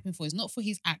they hype him for is not for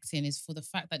his acting, is for the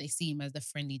fact that they see him as the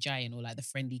friendly giant or like the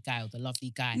friendly guy or the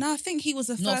lovely guy. No, I think he was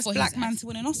the Not first for black his man act- to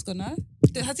win an Oscar, no?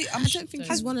 Has he? I don't think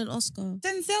he's So- won an Oscar.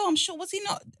 Denzel, I'm sure. Was he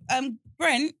not?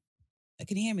 Brent,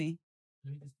 can you hear me?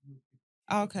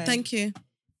 Oh, okay. Thank you.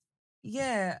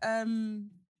 Yeah.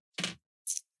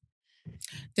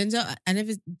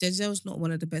 Denzel's not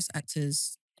one of the best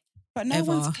actors. But no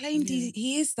Ever. one's claimed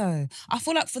he is though. I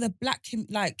feel like for the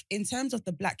like in terms of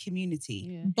the black community,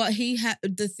 Yeah. But he had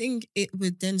the thing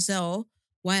with Denzel.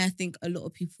 Why I think a lot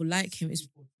of people like him is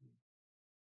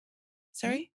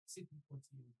sorry.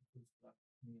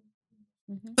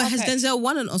 Mhm. But has Okay. Denzel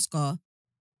won an Oscar?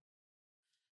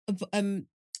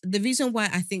 The reason why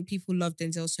I think people love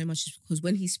Denzel so much is because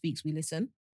when he speaks, we listen.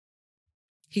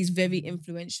 He's very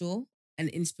influential and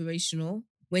inspirational.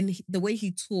 The way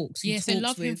he talks, he Yeah, so talks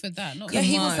love him with, for that. Not Yeah, Come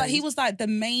he was on. like the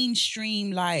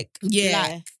mainstream black. Do you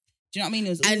know what I mean? It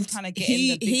was always and kind of getting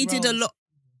he the big he did a roles lot.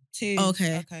 too.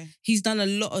 Okay. He's done a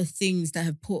lot of things that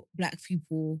have put black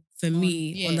people, for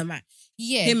me, yeah. on the map.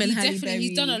 Yeah, Him and he Halle definitely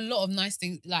he's done a Berry. lot of nice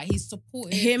things. Like he's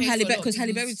supported Him, paid Halle for a Berry, lot of because Halle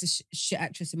people's- Berry's a shit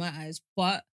actress in my eyes,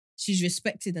 but she's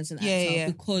respected as an actor Yeah.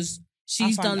 because I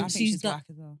she's think done. she's Done. black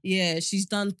as well. Yeah, she's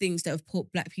done things that have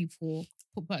put black people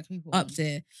put black people up on.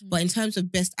 there. But in terms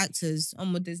of best actors,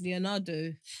 there's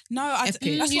Leonardo. No,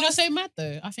 Epic. that's You're what not so mad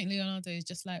though. I think Leonardo is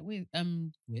just like with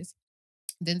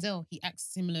Denzel. He acts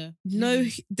similar. No,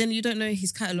 then you don't know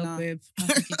his catalogue, Nah. babe. I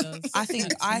think he does. I think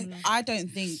Acts I similar. I don't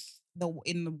think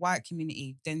in the white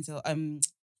community Denzel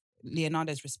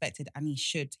Leonardo's respected and he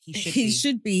should He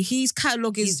should be. His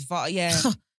catalogue He's is. yeah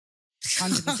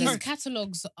 100%. His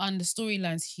catalogs and the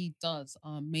storylines he does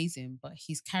are amazing, but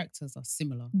his characters are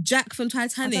similar. Jack from I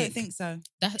Titanic. don't think so.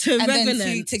 That, To And then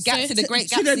Revenant. to get So to the Great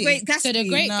To the Gatsby. Great Gatsby. so the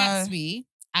Great No. Gatsby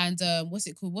and what's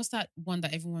it called? What's that one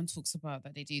that everyone talks about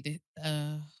that they do?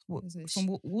 What is it? From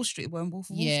Wall Street, Wolf of Wall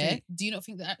Yeah. Street. Do you not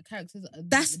think that characters?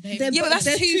 That's- behaving- they're Yeah, but that's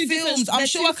they're two two films. different- I'm they're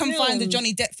sure I two can find the films.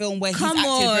 Johnny Depp film where Come he's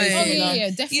acted very on. Oh similar. yeah,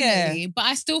 definitely. But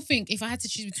I still think if I had to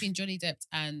choose between Johnny Depp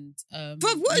and But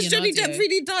what has Johnny Leonardo- Depp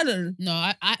really done? No,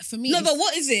 I for me. No, it's- but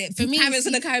what is it? for me, Pirates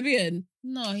of the he- Caribbean.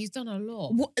 No, he's done a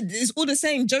lot. What? It's all the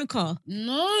same. Joker.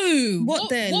 No. What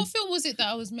then? What film was it that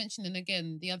I was mentioning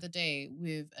again the other day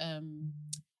with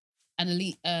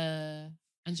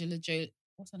Angela Jolie?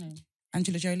 What's her name?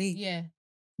 Angela Jolie. Yeah.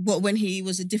 What, when he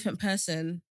was a different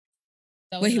person?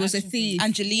 that Where an he was a action film. thief.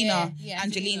 Angelina. Yeah,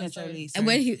 Angelina sorry. Jolie. And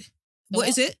when The he... What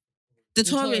is it? The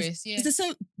tourist. Yeah. It's the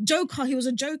same Joker. He was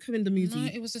a Joker in the movie. No,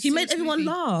 it was a he made serious everyone movie.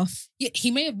 laugh. Yeah,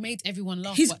 he may have made everyone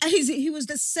laugh. He but was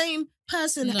the same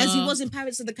person as he No. was in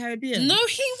Pirates of the Caribbean. no,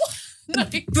 he was. No,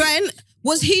 Brent,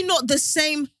 was he not the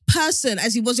same person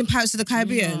as he was in Pirates of the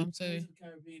Caribbean? No, I'm sorry.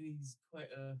 Caribbean is quite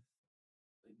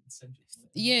eccentric.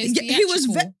 Yeah, it's Yeah, he was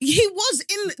theatrical. he was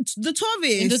in the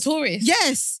tourist. In the tourist.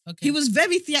 Yes, Okay. he was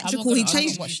very theatrical. gonna- He I'm not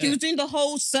changed. gonna watch He was doing the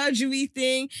whole surgery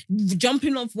thing,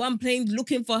 jumping off one plane,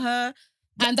 looking for her.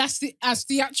 And that's as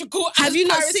theatrical Have as you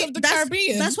not Pirates seen? of the That's,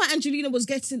 Caribbean. that's why Angelina was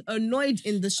getting annoyed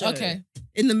in the show. Okay.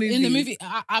 in the movie. In the movie,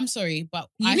 I'm sorry, but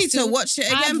you I need still, to watch it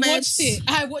again, I've babes. watched it.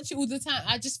 I watch it all the time.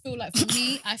 I just feel like for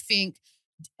me, I think,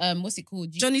 what's it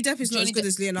called? Johnny Depp is not Johnny as good Depp-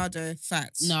 as Leonardo.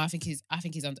 Facts. No, I think he's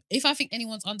under. If I think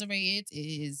anyone's underrated, it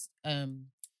is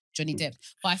Johnny Depp.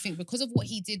 But I think because of what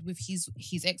he did with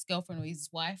his ex-girlfriend or his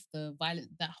wife,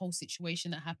 that whole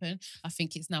situation that happened, I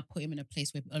think it's now put him in a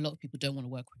place where a lot of people don't want to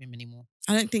work with him anymore.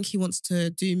 I don't think he wants to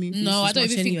do movies. No, as I don't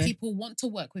much even anyway. think people want to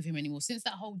work with him anymore. Since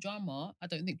that whole drama, I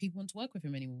don't think people want to work with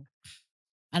him anymore.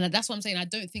 And that's what I'm saying. I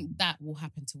don't think that will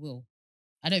happen to Will.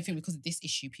 I don't think because of this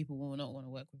issue, people will not want to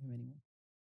work with him anymore.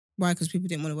 Why? Because people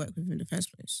didn't want to work with him in the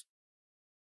first place.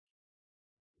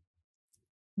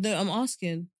 No, I'm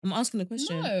asking a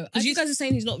question. No, Because you guys are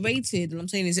saying he's not rated, and I'm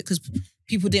saying, is it because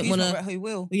people didn't want to? Who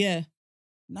will? Yeah.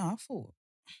 No, I thought.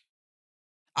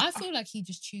 I feel like he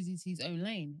just chooses his own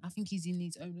lane. I think he's in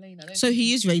his own lane. I don't So think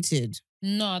he is rated.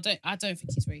 No, I don't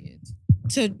think he's rated.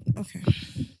 So okay,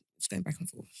 it's going back and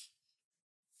forth.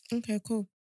 Okay, cool.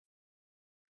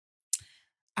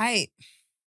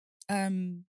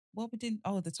 What we did?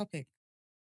 Oh, the topic: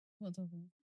 What topic?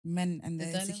 men and The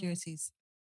their dilemma. insecurities.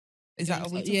 Is that? Are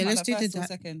we talking Yeah, about let's that do the first or di-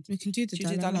 second? We can do the Should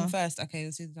we do dilemma. dilemma first? Okay,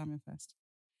 let's do the dilemma first.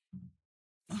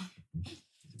 Do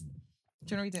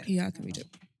you want to read it? Yeah, I can read it.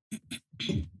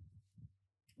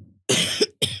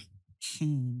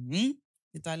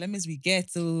 The dilemmas we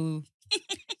get to.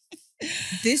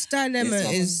 This dilemma This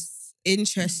one is was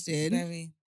interesting.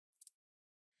 very.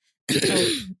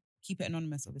 Oh, keep it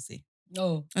anonymous, obviously.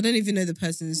 Oh. I don't even know the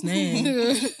person's name,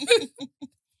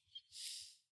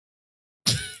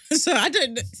 so I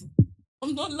don't know.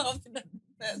 I'm not laughing at the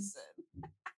person.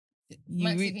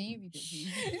 Maxie, can you read it, please?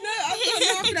 No, I'm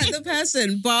not laughing at the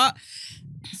person, but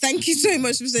thank you so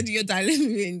much for sending your dilemma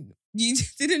in. You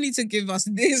didn't need to give us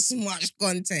this much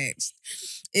context.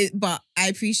 But I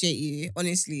appreciate you,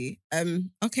 honestly.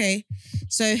 Okay.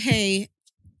 So hey,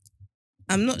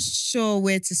 I'm not sure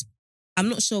where to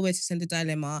send the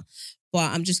dilemma,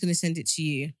 but I'm just gonna send it to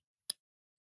you.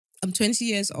 I'm 20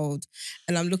 years old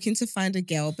and I'm looking to find a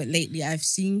girl, but lately I've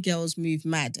seen girls move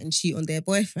mad and cheat on their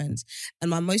boyfriends. And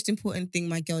my most important thing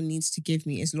my girl needs to give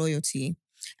me is loyalty.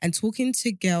 And talking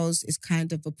to girls is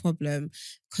kind of a problem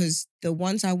because the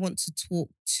ones I want to talk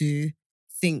to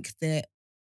think that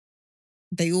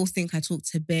they all think I talk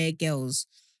to bare girls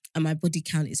and my body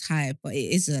count is high, but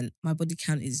it isn't. My body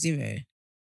count is 0.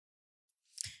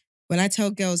 When I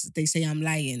tell girls, they say I'm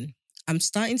lying. I'm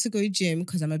starting to go gym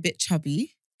because I'm a bit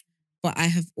chubby. But I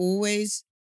have always...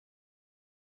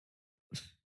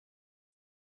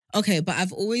 Okay, but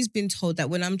I've always been told that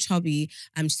when I'm chubby,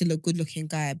 I'm still a good-looking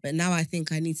guy. But now I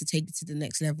think I need to take it to the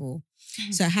next level.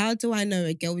 So how do I know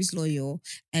a girl is loyal?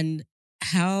 And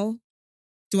how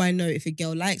do I know if a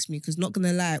girl likes me? Because not going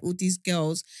to lie, all these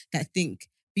girls that think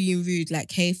being rude,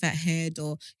 like, hey, fat head,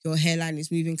 or your hairline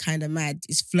is moving kind of mad,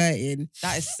 is flirting.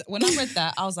 That is when I read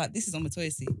that, I was like, "This is on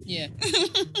Matoisi." Yeah.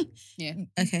 Yeah.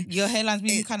 Okay. Your hairline's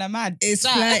moving kind of mad. It's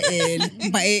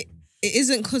flirting, but it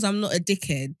isn't because I'm not a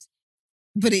dickhead.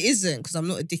 But it isn't because I'm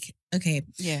not a dickhead. Okay,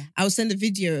 Yeah. I'll send a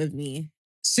video of me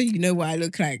so you know what I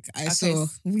look like.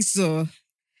 We saw,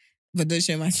 but don't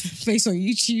show my face on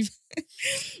YouTube.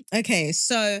 Okay,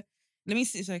 so Let me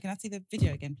see. Sorry, can I see the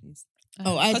video again, please? I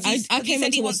 'Cause he came said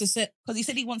into he what's wants- the set. Because he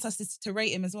said he wants us to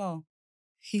rate him as well.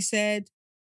 He said,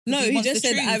 no, he he wants just the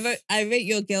said truth.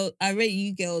 I rate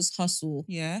you girls hustle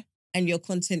Yeah. and your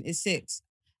content is 6.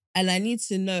 And I need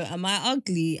to know, am I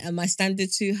ugly? Am I standard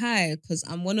too high? Because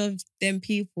I'm one of them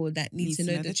people that need to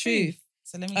know the truth.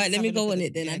 So let me. All right, just let have me a go look on at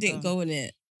it then. Yeah, I didn't go on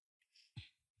it.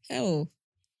 Hell.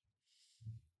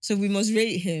 So we must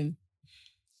rate him.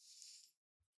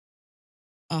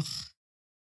 Ugh.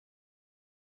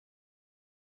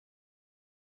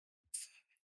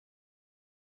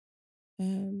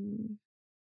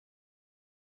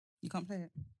 You can't play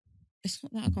it. It's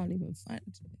not that I can't even find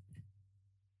it.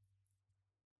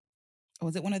 Or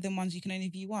was it one of them ones you can only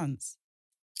view once?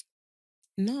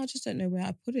 No, I just don't know where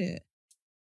I put it.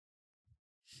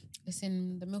 It's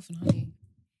in the Milk and Honey.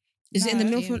 Is it in the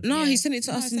No, Milford? No, yeah. he sent it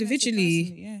to No, I us sent it to individually.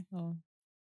 personally, yeah. Oh.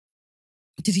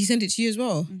 Did he send it to you as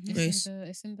well, Mhm. Grace? But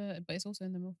it's also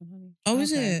in the milk and honey. Oh,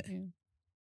 is Okay. it? Yeah.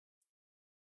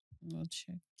 I'll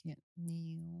check it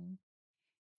now.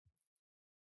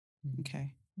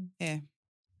 Okay. Yeah.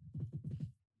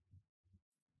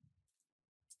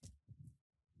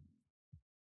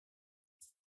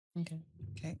 Okay.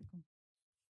 Okay.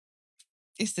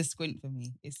 It's the squint for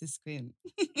me. It's the squint.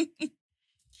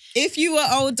 If you were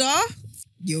older,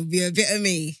 you'll be a bit of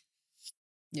me.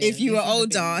 Yeah, If you were this is a bit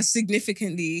older, more-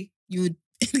 significantly, you would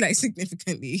like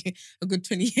significantly a good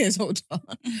 20 years older.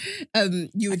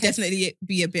 You would Okay. definitely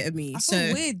be a bit of me. I So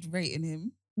feel weird rating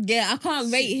him. yeah, I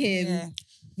can't rate him Yeah.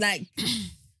 like How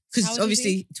because old is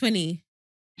obviously 20,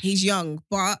 he's young.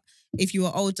 But if you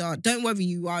are older, don't worry,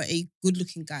 you are a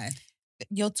good-looking guy.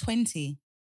 You're 20.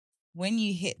 When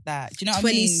you hit that, do you know what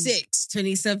I mean? 26,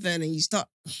 27, and you start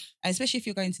Especially if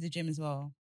you're going to the gym as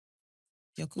well.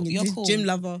 You're cool. you're You're cool. gym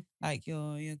lover. Like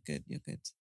you're good. You're good.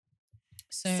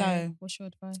 So, what's your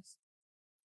advice?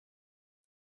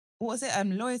 What was it?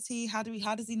 Loyalty. How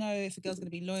does he know if a girl's gonna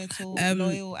be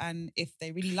loyal, and if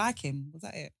they really like him? Was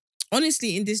that it?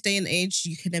 Honestly, in this day and age,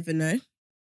 you can never know.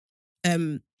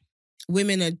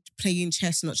 Women are playing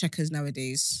chess, not checkers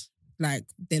nowadays. Like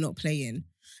they're not playing,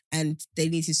 and they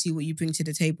need to see what you bring to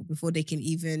the table before they can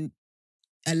even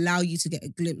allow you to get a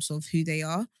glimpse of who they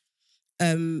are. I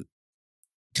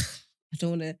don't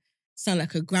want to sound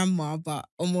like a grandma, but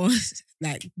almost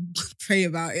like pray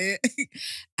about it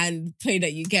and pray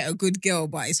that you get a good girl.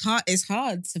 But it's hard. It's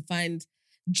hard to find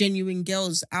genuine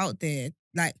girls out there.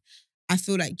 Like I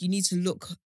feel like you need to look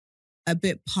a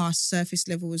bit past surface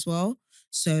level as well.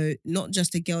 So not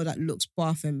just a girl that looks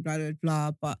buff and blah, blah,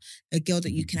 blah, but a girl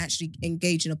that you can actually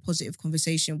engage in a positive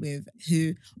conversation with,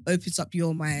 who opens up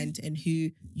your mind and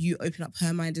who you open up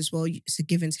her mind as well. It's a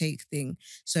give and take thing.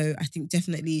 So I think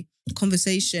definitely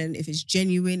conversation, if it's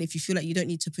genuine, if you feel like you don't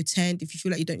need to pretend, if you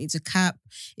feel like you don't need to cap,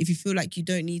 if you feel like you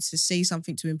don't need to say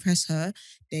something to impress her,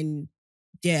 then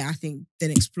yeah, I think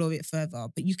then explore it further.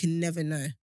 But you can never know.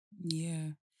 Yeah.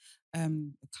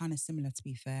 Kind of similar, to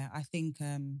be fair. I think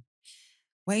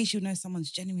ways you'll know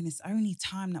someone's genuine is only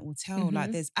time that will tell. Like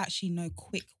Mhm. there's actually no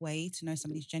quick way to know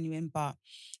somebody's genuine, but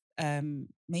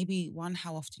maybe one,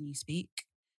 how often you speak,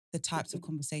 the types of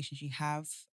conversations you have.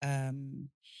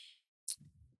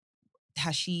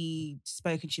 Has she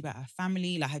spoken to you about her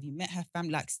family? Like, have you met her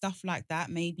family? Like stuff like that.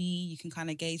 Maybe you can kind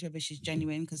of gauge whether she's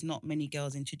genuine, because not many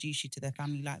girls introduce you to their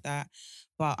family like that.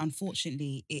 But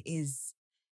unfortunately, it's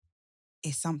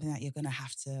something that you're going to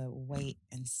have to wait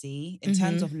and see. In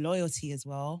terms of loyalty as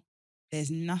well,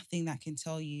 there's nothing that can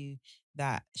tell you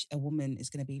that a woman is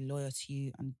going to be loyal to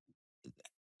you. And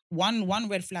one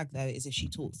red flag, though, is if she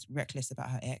talks reckless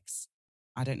about her ex.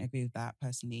 I don't agree with that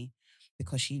personally,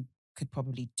 because she could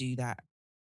probably do that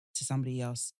to somebody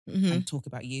else and talk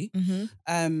about you.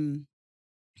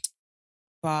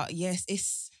 But yes,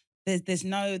 there's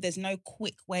no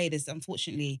quick way. There's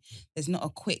not a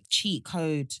quick cheat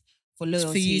code for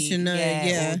loyalty. For you to know,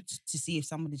 yeah. or to see if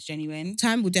someone is genuine.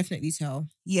 Time will definitely tell.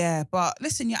 Yeah, but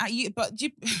listen,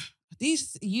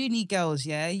 these uni girls,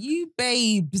 yeah, you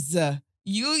babes,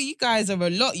 you guys are a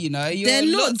lot, you know. You're They're a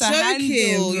not lot to joking,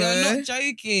 handle. bro. You're not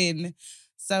joking.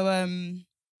 So,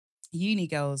 uni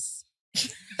girls.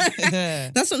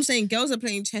 That's what I'm saying. Girls are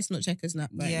playing chess, not checkers now.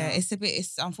 Right Yeah, now.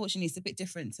 it's unfortunately it's a bit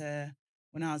different to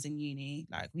when I was in uni.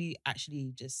 Like we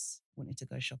actually just wanted to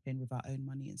go shopping with our own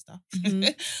money and stuff.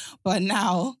 Mhm. But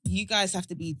now you guys have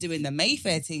to be doing the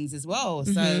Mayfair things as well.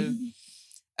 So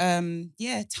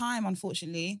yeah, time,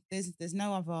 unfortunately, there's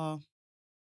no other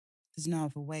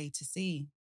way to see.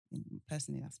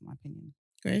 Personally, that's my opinion.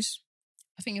 Grace?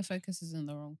 I think your focus is in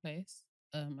the wrong place.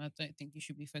 I don't think you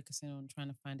should be focusing on trying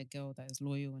to find a girl that is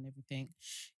loyal and everything.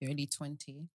 You're only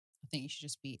 20. I think you should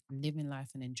just be living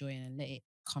life and enjoying and let it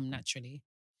come naturally.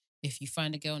 If you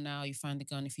find a girl now, you find a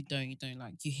girl, and if you don't, you don't.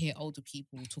 Like, you hear older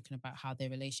people talking about how their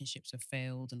relationships have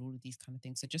failed and all of these kind of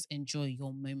things. So just enjoy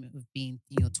your moment of being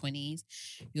in your 20s.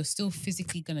 You're still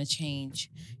physically going to change.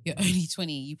 You're only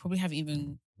 20. You probably haven't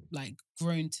even like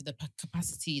grown to the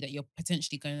capacity that you're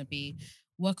potentially going to be.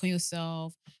 Work on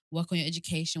yourself, work on your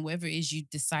education, whatever it is you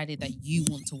decided that you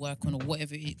want to work on, or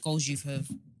whatever goals you have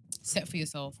set for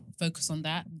yourself. Focus on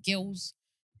that. Girls,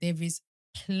 there is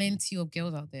plenty of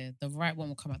girls out there. The right one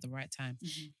will come at the right time.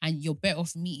 And you're better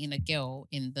off meeting a girl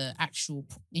in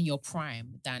your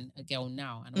prime than a girl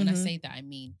now. And when I say that, I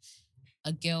mean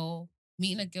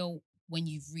meeting a girl when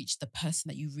you've reached the person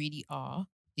that you really are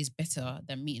is better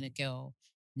than meeting a girl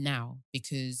now,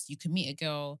 because you can meet a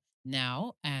girl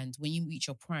now and when you reach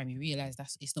your prime, you realize that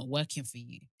it's not working for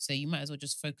you. So you might as well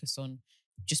just focus on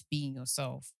just being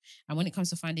yourself. And when it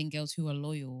comes to finding girls who are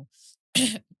loyal,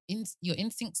 your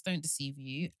instincts don't deceive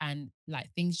you, and like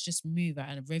things just move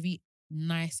at a very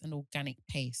nice and organic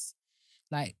pace.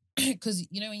 Like, because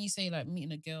you know when you say like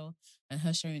meeting a girl and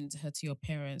her showing her to your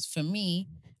parents, for me,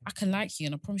 I can like you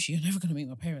and I promise you, you're never gonna meet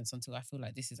my parents until I feel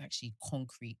like this is actually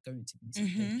concrete going to be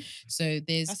something. Mhm. So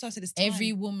there's That's why I said it's time.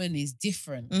 every woman is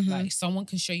different. Mhm. Like someone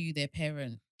can show you their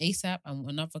parent ASAP and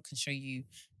another can show you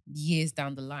years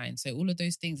down the line. So all of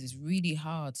those things is really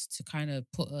hard to kind of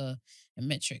put a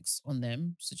metrics on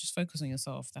them. So just focus on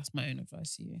yourself. That's my own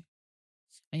advice to you.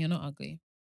 And you're not ugly.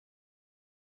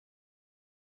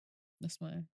 That's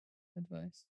my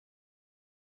advice.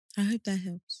 I hope that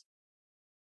helps.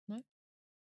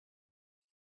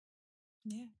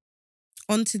 Yeah.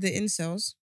 On to the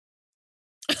incels.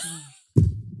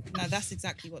 No, that's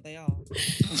exactly what they are.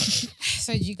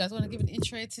 So do you guys want to give an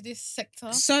intro to this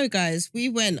sector? So, guys, we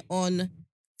went on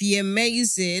the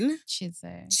amazing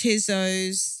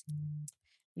Chizzo's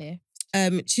Yeah.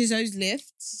 Chizzo's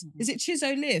Lifts. Mhm. Is it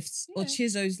Chizzo Lifts or Yeah.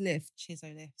 Chizzo's Lift?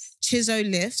 Chizzo lifts. Chizzo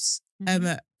Lifts.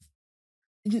 Mhm.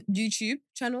 YouTube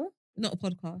channel, not a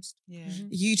podcast. Yeah.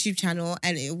 Mhm. YouTube channel,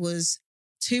 and it was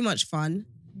too much fun.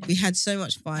 We had so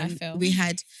much fun. I felt. We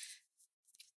had.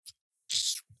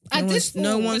 I did fall,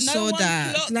 no one but no saw one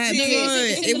that. clocked Like, it. bro,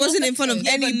 It's in it the wasn't in front of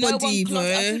episode. Yeah, but no one anybody, clocked-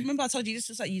 I bro. remember I told you this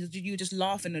was like you were just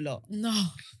laughing a lot.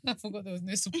 No, I forgot there was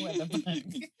no support at the back.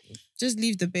 Just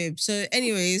leave the bib. So,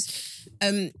 anyways,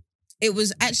 it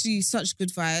was actually such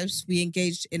good vibes. We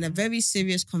engaged in a very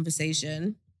serious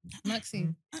conversation.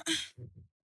 Maxine.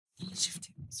 Shift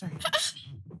it. Sorry.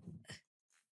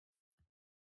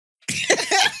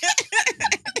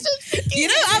 You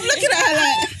know, I'm looking at her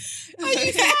like, Are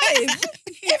you fine?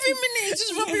 Every minute it's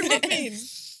just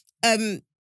rubbing.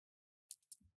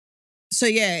 So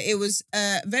yeah, it was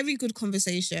a very good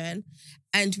conversation,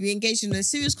 and we engaged in a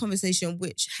serious conversation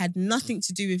which had nothing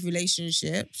to do with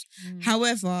relationships.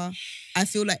 However, I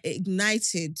feel like it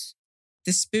ignited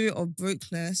the spirit of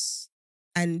brokenness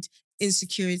and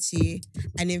insecurity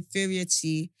and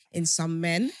inferiority in some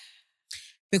men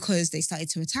because they started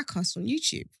to attack us on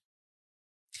YouTube.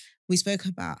 We spoke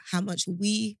about how much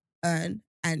we earn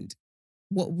and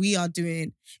what we are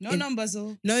doing. No In- numbers,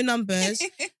 all. No numbers.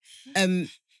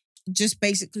 Just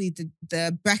basically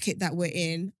the bracket that we're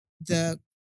in, the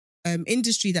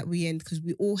industry that we're in, because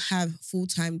we all have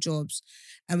full-time jobs.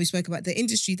 And we spoke about the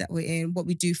industry that we're in, what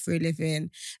we do for a living,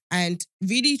 and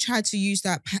really tried to use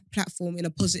that platform in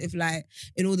a positive light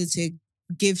in order to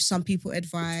give some people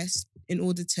advice, in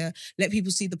order to let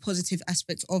people see the positive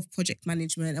aspects of project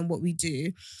management and what we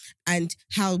do, and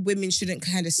how women shouldn't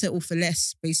kind of settle for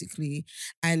less, basically.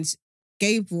 And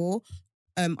Gabriel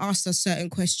asked us certain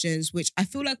questions, which I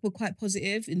feel like were quite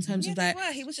positive in terms Yeah, of they like,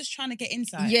 were. He was just trying to get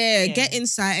insight. get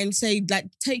insight and say, like,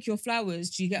 take your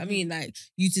flowers. Do you get what I mean? Like,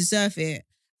 you deserve it.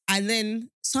 And then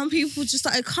some people just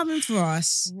started coming for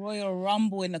us. Royal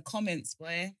Rumble in the comments,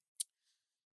 boy.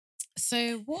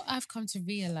 So what I've come to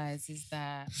realize is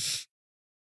that,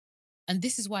 and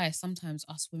this is why sometimes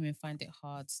us women find it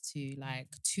hard to like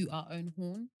toot our own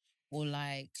horn or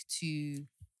like to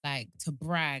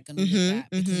brag and all of that.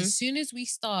 Because as soon as we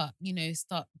start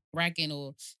bragging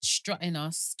or strutting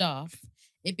our stuff,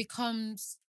 it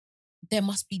becomes, there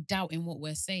must be doubt in what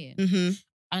we're saying. Mm-hmm.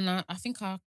 And I think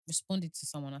I responded to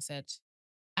someone, I said,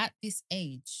 at this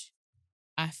age,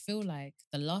 I feel like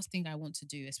the last thing I want to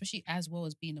do, especially as well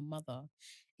as being a mother,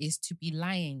 is to be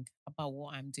lying about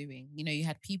what I'm doing. You know, you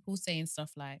had people saying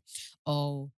stuff like,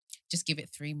 oh, just give it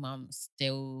 3 months.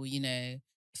 They'll,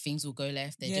 things will go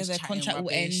left. They're just their chatting contract will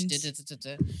rubbish.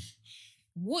 end.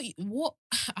 What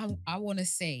I want to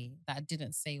say that I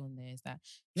didn't say on there is that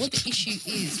what the issue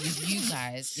is with you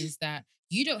guys is that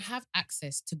you don't have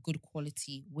access to good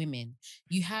quality women.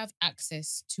 You have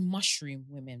access to mushroom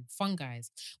women, fungi,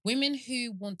 women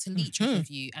who want to leech off of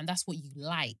you, and that's what you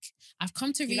like. I've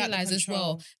come to You like the realize as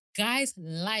well, control. guys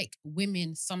like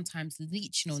women sometimes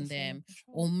leeching on them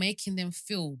or making them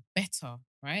feel better,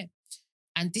 right?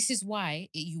 And this is why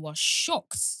you are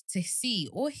shocked to see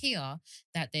or hear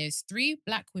that there's 3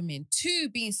 black women, 2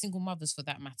 being single mothers for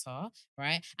that matter,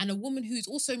 right? And a woman who's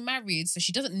also married, so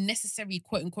she doesn't necessarily,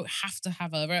 quote unquote, have to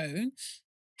have her own,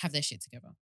 have their shit together.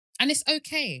 And it's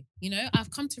okay,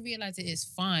 I've come to realize it is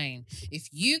fine. If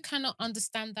you cannot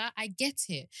understand that, I get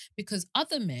it. Because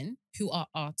other men who are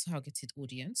our targeted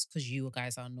audience, because you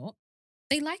guys are not,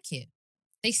 they like it.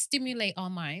 They stimulate our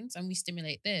minds and we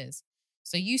stimulate theirs.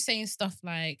 So you saying stuff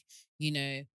like,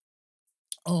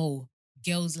 oh,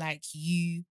 girls like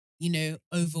you,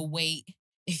 overweight,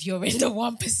 if you're in the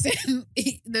 1%,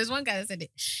 there's one guy that said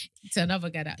it to another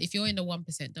guy that if you're in the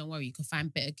 1%, don't worry, you can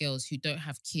find better girls who don't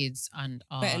have kids and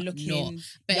are Better not looking,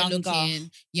 better younger.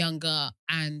 looking, younger,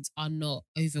 and are not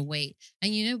overweight.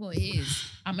 And you know what it is?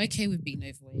 I'm okay with being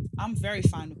overweight. I'm very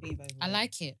fine with being overweight. I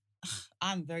like it.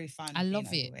 I'm very fine. I with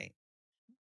love being it. overweight.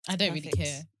 I don't really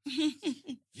care.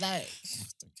 Perfect. Like,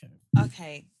 don't care.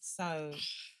 Okay, so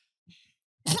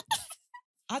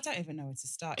I don't even know where to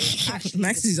start. It was actually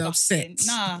Max is disgusting. upset.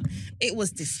 Nah, it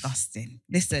was disgusting.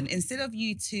 Listen, instead of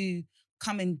you two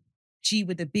coming G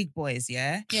with the big boys,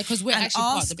 yeah, Yeah, because we're actually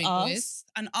part of the big boys. us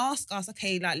and ask us,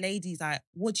 okay, like ladies, like,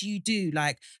 what do you do?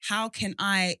 Like, how can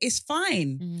I? It's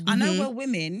fine. Mhm. I know Mhm. we're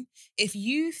women. If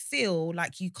you feel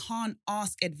like you can't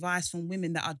ask advice from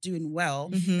women that are doing well,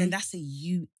 Mhm. then that's a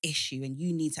you issue and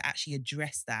you need to actually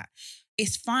address that.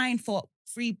 It's fine for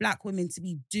 3 Black women to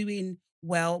be doing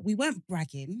well. We weren't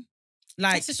bragging.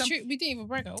 Like, That's true. We didn't even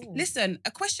brag at all. listen, a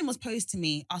question was posed to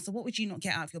me. I said, what would you not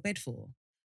get out of your bed for?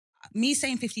 Me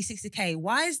saying 50, 60K,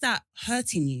 why is that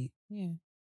hurting you? Yeah.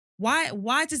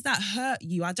 Why does that hurt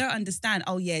you? I don't understand.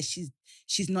 Oh yeah, she's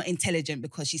not intelligent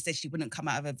because she said she wouldn't come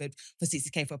out of her bed for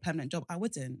 60K for a permanent job. I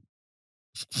wouldn't.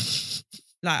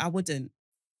 Like, I wouldn't.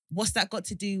 What's that got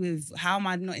to do with how am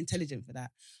I not intelligent for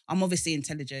that? I'm obviously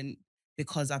intelligent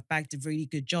because I've bagged a really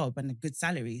good job and a good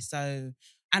salary. So,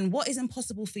 and what is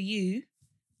impossible for you,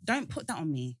 don't put that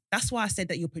on me. That's why I said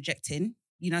that you're projecting.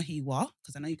 You know who you are,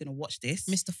 because I know you're going to watch this.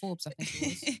 Mr. Forbes, I think it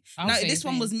was. I'll No, say this his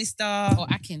one name. was Mr. Or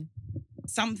Akin.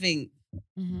 something,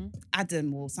 Mm-hmm.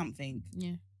 Adam or something.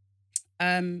 Yeah.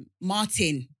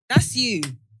 Martin. That's you.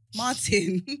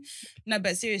 Martin. No,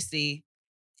 but seriously,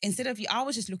 instead of you, I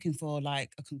was just looking for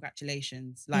like a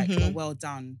congratulations, like Mhm. a well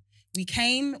done. We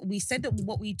came, we said that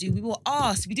what we do, we were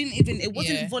asked. We didn't even, it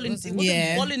wasn't Yeah, voluntary. It it wasn't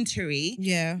Yeah. voluntary.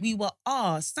 Yeah. We were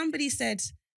asked. Somebody said,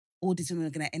 all these women are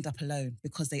going to end up alone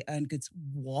because they earn good.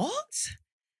 What?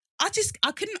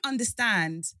 I couldn't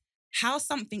understand how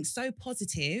something so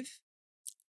positive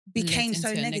became Led so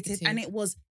into a negative. negative. And it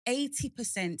was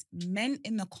 80% men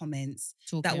in the comments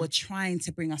that Talking. were trying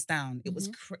to bring us down. It was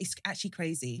Mhm. it's actually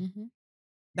crazy. Mhm.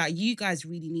 That you guys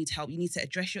really need help. You need to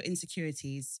address your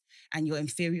insecurities and your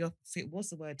inferior. What's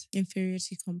the word?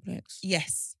 Inferiority complex.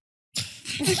 Yes.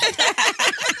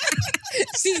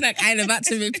 She's like, I'm about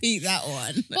to repeat that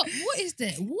one. But what is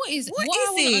there? What What I is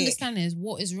want to it? understand is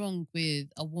what is wrong with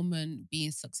a woman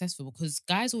being successful? Because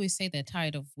guys always say they're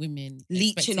tired of women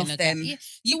Leeching expecting off a guy- them. Yeah.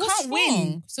 You what's can't win.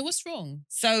 wrong? So what's wrong?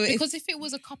 So Because if it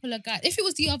was a couple of guys, if it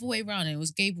was the other way around and it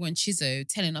was Gabriel and Chizzo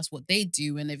telling us what they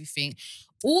do and everything,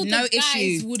 all no the guys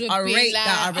issue. would have I been rate like,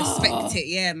 that. I respect "Oh." it.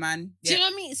 Yeah, man. Do you know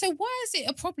what I mean? So why is it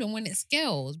a problem when it's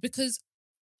girls? Because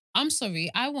I'm sorry,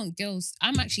 I want girls.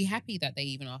 I'm actually happy that they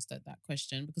even asked that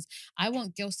question because I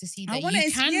want girls to see that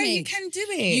you can you make. can do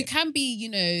it. You can be,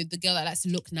 the girl that likes to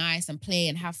look nice and play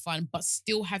and have fun, but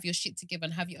still have your shit together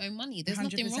and have your own money. There's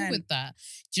nothing wrong 100%. with that.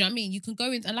 Do you know what I mean? You can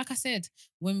go in and like I said,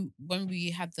 when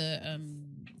we had the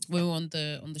when we were on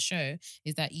the show,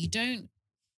 is that you don't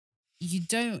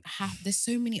have, there's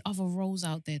so many other roles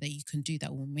out there that you can do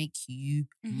that will make you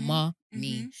Mhm, money.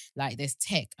 mhm. Like there's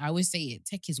tech. I always say it,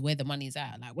 tech is where the money's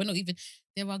at. Like we're not even,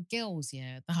 there are girls,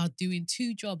 that are doing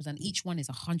 2 jobs and each one is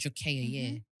 100K a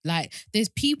year. Like there's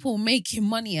people making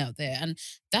money out there. And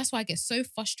that's why I get so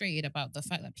frustrated about the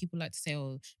fact that people like to say,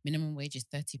 oh, minimum wage is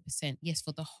 30%. Yes,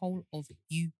 for the whole of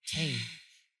UK.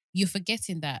 You're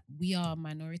forgetting that we are a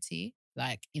minority,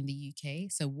 like in the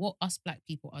UK. So what us Black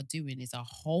people are doing is a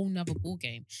whole nother ball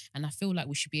game. And I feel like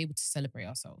we should be able to celebrate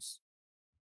ourselves.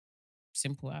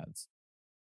 Simple as.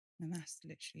 And that's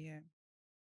literally it.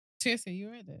 Seriously,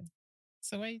 you're right there.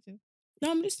 So why you do?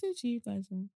 No, I'm listening to you guys.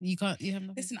 You have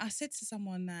nothing. Listen, I said to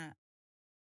someone that,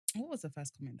 what was the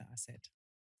first comment that I said?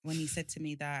 When he said to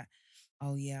me that,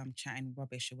 oh yeah, I'm chatting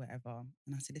rubbish or whatever.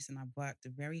 And I said, listen, I worked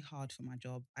very hard for my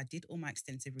job. I did all my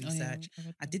extensive Oh, yeah, research. I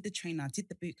read I that. did the training, I did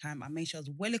the boot camp. I made sure I was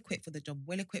well equipped for the job,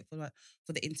 well equipped for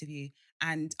the interview.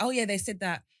 And oh yeah, they said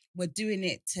that we're doing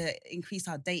it to increase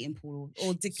our dating pool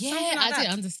or Yeah, something like I that.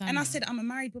 didn't understand. And I that. said, I'm a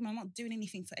married woman. I'm not doing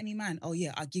anything for any man. Oh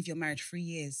yeah, I'll give your marriage 3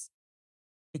 years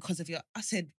because of your. I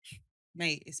said,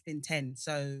 mate, it's been 10.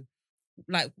 So,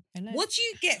 like, Hello. what do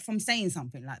you get from saying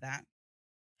something like that?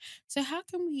 So how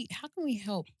can we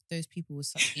help those people with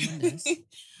such illness?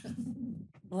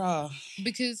 Bruh.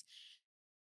 Because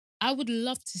I would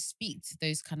love to speak to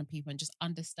those kind of people and just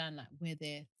understand like where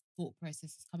their thought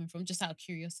process is coming from, just out of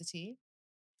curiosity.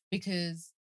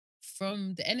 Because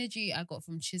from the energy I got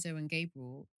from Chizzo and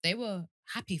Gabriel, they were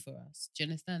happy for us. Do you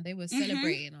understand? They were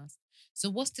celebrating us. So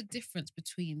what's the difference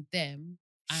between them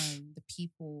and the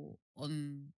people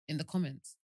in the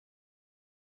comments?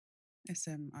 It's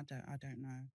I don't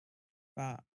know,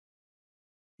 but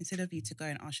instead of you to go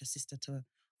and ask your sister to,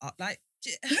 like,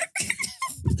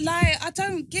 like, I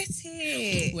don't get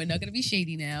it. We're not gonna be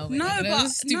shady now. We're No, not gonna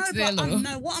stoop to their level,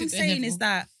 no. What to I'm their saying is level.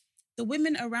 that the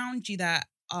women around you that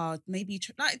are maybe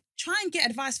try and get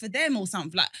advice for them or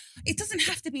something. Like, it doesn't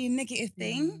have to be a negative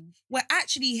thing. We're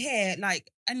actually here,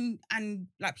 like, and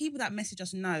like, people that message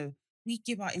us know we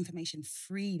give our information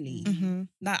freely. Mhm.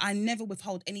 Like, I never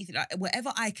withhold anything. Like,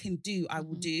 whatever I can do, I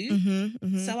will do. Mhm.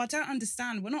 Mhm. So I don't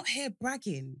understand. We're not here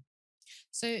bragging.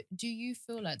 So, do you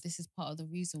feel like this is part of the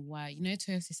reason why, you know,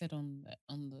 Toyosi said on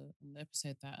the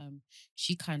episode that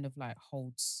she kind of like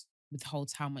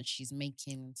withholds how much she's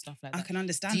making and stuff like I that. can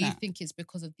understand Do you that. think it's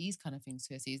because of these kind of things,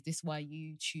 Toyosi? Is this why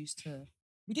you choose to?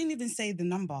 We didn't even say the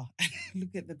number.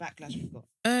 Look at the backlash we've got.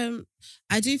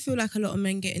 I do feel like a lot of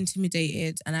men get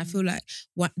intimidated, and I feel like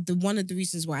one of the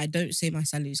reasons why I don't say my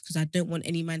salary is because I don't want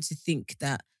any man to think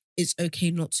that it's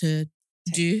okay not to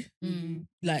do.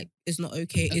 Like, it's not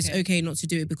okay. It's Okay. okay not to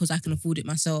do it because I can afford it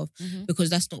myself. Mhm. Because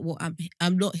that's not what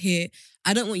I'm not here.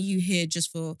 I don't want you here just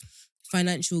for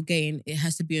financial gain. It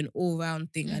has to be an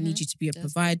all-round thing. I need you to be a That's the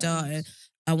provider. balance.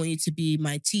 I want you to be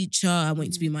my teacher. I want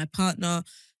you to be my partner.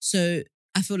 So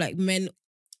I feel like men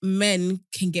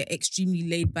can get extremely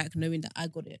laid back knowing that I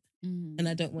got it, and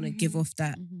I don't want to give off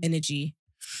that energy.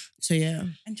 So yeah.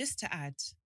 And just to add,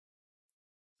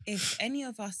 if any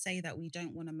of us say that we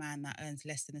don't want a man that earns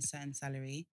less than a certain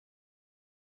salary,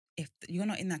 if you're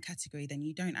not in that category, then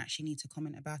you don't actually need to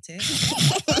comment about it.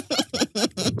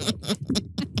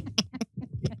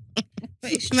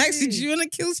 But it's Maxie, true. do you want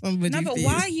to kill somebody? No, but please?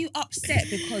 why are you upset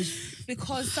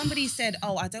because somebody said,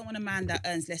 "Oh, I don't want a man that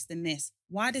earns less than this"?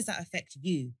 Why does that affect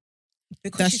you?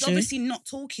 Because That's she's true. obviously not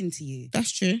talking to you.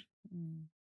 That's true.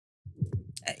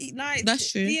 Like,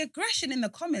 That's true. The aggression in the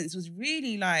comments was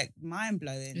really, like, mind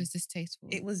blowing. It was distasteful.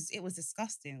 It was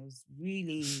disgusting. It was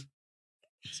really,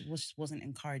 it wasn't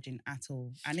encouraging at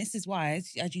all. And this is why,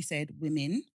 as you said,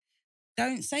 women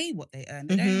don't say what they earn.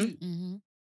 They don't,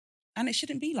 and it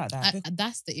shouldn't be like that.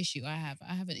 That's the issue I have.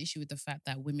 I have an issue with the fact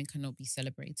that women cannot be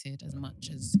celebrated as much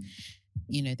as,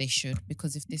 you know, they should.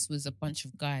 Because if this was a bunch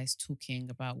of guys talking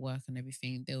about work and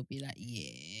everything, they'll be like,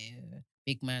 yeah,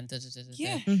 big man, da da da da.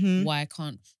 Yeah. Mhm. Why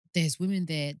can't there's women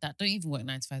there that don't even work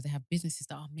 9 to 5? They have businesses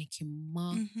that are making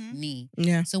money.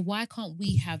 Yeah. So why can't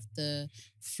we have the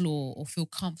floor or feel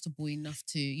comfortable enough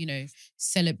to, you know,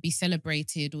 be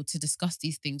celebrated or to discuss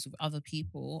these things with other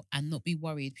people and not be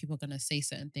worried people are going to say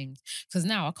certain things? Because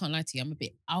now I can't lie to you,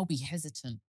 I'll be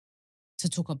hesitant to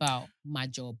talk about my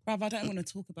job. Bruv, I don't want to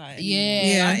talk about it. Yeah.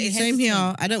 anymore. Yeah, I'll be same here.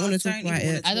 I don't want to talk even about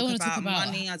wanna it. I don't want to talk about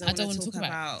money. I don't want to talk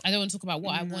about. I don't want to talk about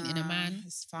what I want in a Nah, man,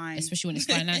 It's fine. especially when it's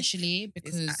financially,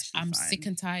 because actually I'm fine. sick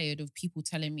and tired of people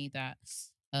telling me that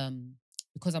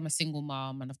because I'm a single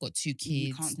mom and I've got 2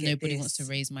 kids, can't get nobody wants to this.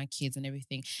 raise my kids and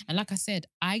everything. And like I said,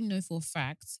 I know for a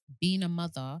fact being a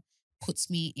mother puts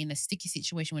me in a sticky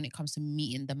situation when it comes to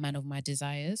meeting the man of my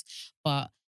desires.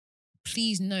 But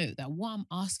please note that what I'm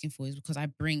asking for is because I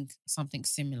bring something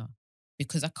similar.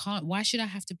 Because why should I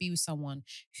have to be with someone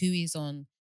who is on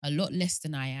a lot less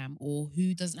than I am, or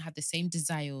who doesn't have the same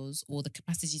desires or the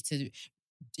capacity to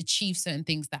achieve certain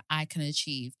things that I can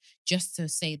achieve, just to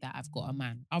say that I've got a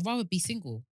man? I'd rather be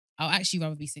single. I'll actually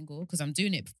rather be single because I'm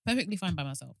doing it perfectly fine by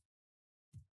myself.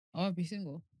 I'd rather be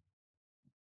single.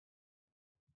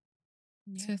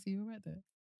 Tessie, you're right there.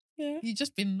 Yeah. You've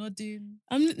just been nodding.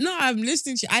 I'm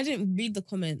listening to you. I didn't read the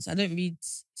comments. I don't read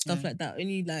stuff like that.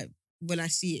 Only like when I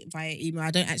see it via email.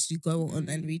 I don't actually go on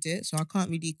and read it. So I can't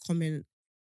really comment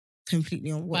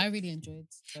completely on But what. I really enjoyed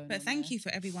going But on thank there. you for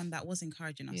everyone that was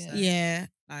encouraging us. Yeah. though. Yeah.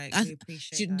 Like, I- we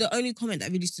appreciate that. The only comment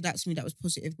that really stood out to me that was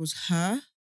positive was her.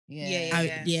 Yeah.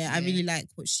 I really like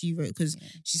what she wrote because Yeah.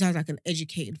 she sounds like an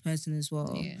educated person as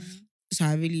well. Yeah. So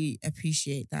I really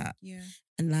appreciate that. Yeah.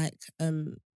 And like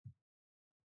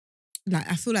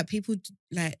I feel like people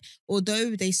like,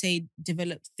 although they say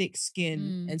develop thick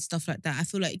skin and stuff like that, I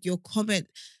feel like your comment,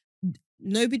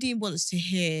 nobody wants to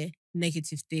hear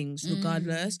negative things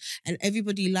regardless, and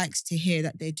everybody likes to hear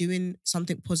that they're doing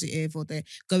something positive or they're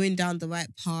going down the right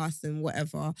path and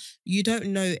whatever. You don't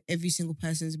know every single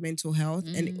person's mental health,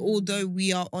 and although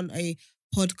we are on a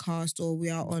podcast or we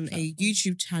are on a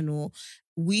YouTube channel,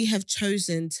 we have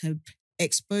chosen to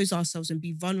expose ourselves and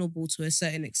be vulnerable to a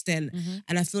certain extent.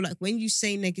 And I feel like when you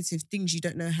say negative things, you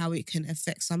don't know how it can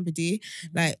affect somebody.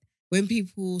 Like when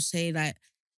people say like,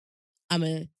 I'm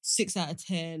a 6 out of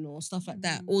 10 or stuff like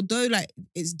that, although like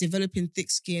it's developing thick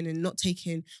skin and not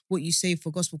taking what you say for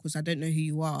gospel because I don't know who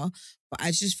you are, but I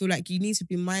just feel like you need to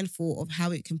be mindful of how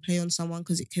it can play on someone,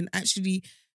 because it can actually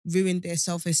ruin their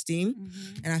self-esteem.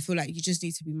 Mhm. And I feel like you just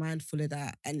need to be mindful of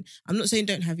that. And I'm not saying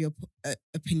don't have your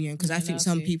opinion, because I You're think allowed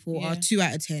some to, people are yeah. 2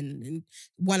 out of 10 and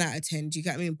 1 out of 10. Do you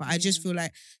get what I mean? But I just Yeah. feel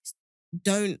like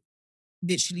don't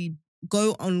literally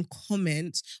go on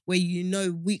comments where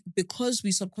because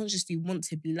we subconsciously want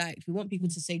to be liked, we want people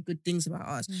to say good things about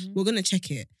us. Mhm. We're gonna check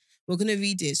it. We're gonna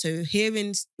read it. So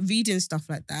reading stuff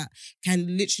like that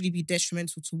can literally be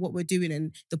detrimental to what we're doing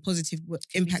and the positive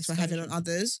impacts we're having on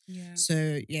discouraging. others. Yeah.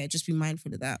 So yeah, just be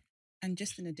mindful of that. And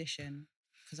just in addition,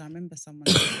 because I remember someone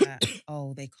said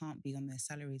that, they can't be on their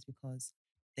salaries because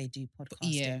they do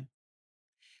podcasting. Yeah.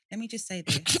 Let me just say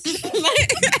this.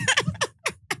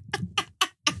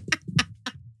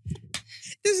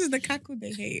 This is the cackle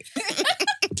they hate.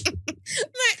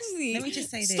 Maxie, Let me just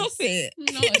say this. Stop it.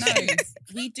 No, No,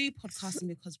 we do podcasting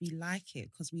because we like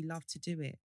it, because we love to do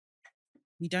it.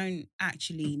 We don't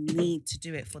actually need to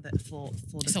do it for the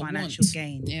It's a financial want.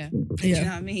 gain. Yeah. Do you know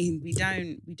what I mean? We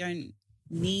don't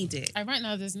need it. Right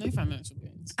now, there's no financial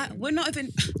gains. We're not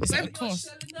even. It's at a cost.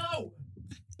 No.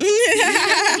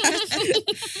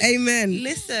 Amen.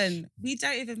 Listen, we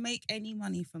don't even make any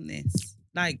money from this.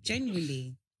 Like,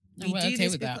 genuinely. And we're okay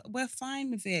with that. We're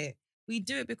fine with it. We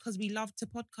do it because we love to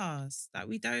podcast. Like,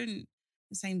 we don't.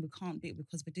 We're saying we can't do it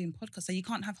because we're doing podcasts. So you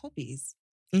can't have hobbies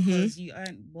Mhm. because you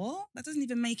earn what? That doesn't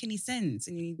even make any sense.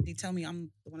 And you tell me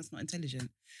I'm the one that's not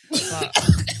intelligent. But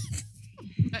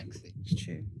Maxi. it's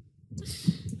true.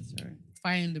 Sorry.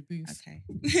 Fire in the booth.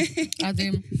 Okay. As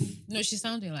in, no, she's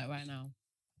sounding like right now.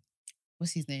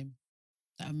 What's his name?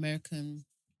 That American.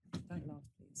 Don't laugh,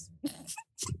 please.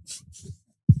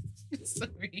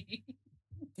 Sorry.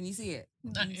 Can you see it?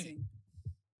 No. Can you see?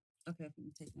 Okay, I think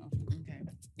you're taking it off. Okay.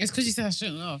 It's because you said I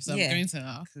shouldn't laugh, so Yeah. I'm going to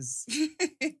laugh. Because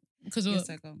Because you're what?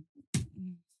 so gone.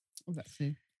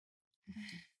 Exactly.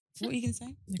 What are you going to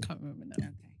say? I can't remember now.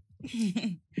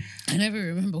 Okay. I never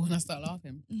remember when I start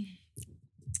laughing.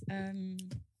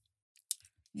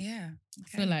 Yeah. I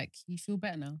feel like you feel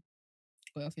better now.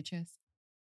 Got it off your chest.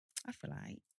 I feel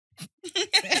like.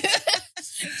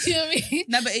 Do you know what I mean?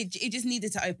 No, but it just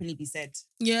needed to openly be said,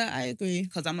 Yeah, I agree.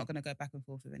 because I'm not going to go back and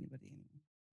forth with anybody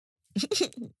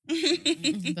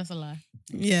That's a lie.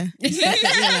 Yeah, it's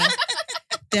definitely a lie.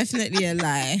 Definitely a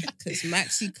lie, because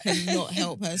Maxie cannot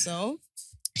help herself.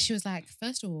 She was like,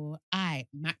 first of all,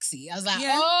 Maxie. I was like,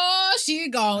 Yeah. oh, she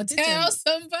gonna didn't. tell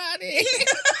somebody.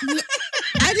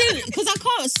 I didn't, because I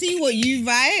can't see what you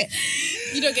write.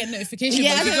 You don't get notifications.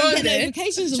 Yeah, I but you don't go get there.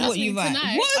 notifications of Trust what you me, write.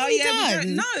 tonight- What have Oh, you yeah, we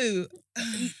done? don't know.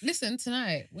 Listen,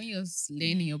 tonight, when you're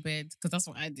laying in your bed, because that's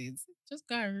what I did, just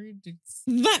go and read it.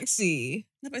 Maxie.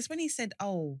 No, but it's when he said,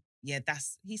 yeah,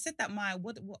 he said that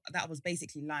what that was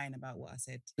basically lying about what I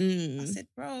said. I Mm. said,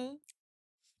 bro,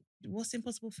 what's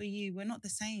impossible for you? We're not the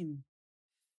same.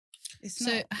 It's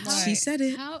So not. how- She Right. said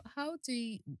it. How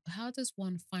does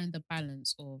one find the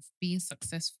balance of being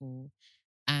successful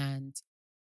and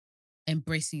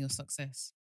embracing your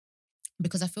success?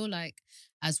 Because I feel like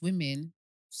as women,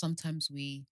 sometimes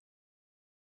we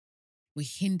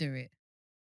hinder it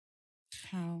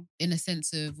How? in a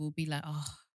sense of we'll be like,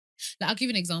 like I'll give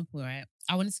you an example, right?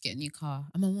 I wanted to get a new car,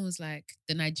 and my mom was like,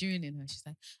 the Nigerian in her, she's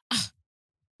like,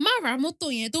 Mara,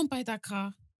 don't buy that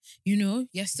car. You know,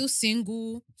 you're still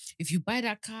single. If you buy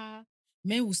that car,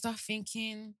 men will start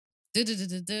thinking,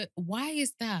 Why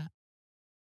is that?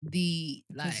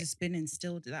 Because it's been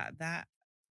instilled that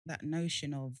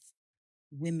notion of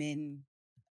women,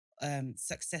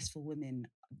 successful women,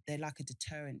 they're like a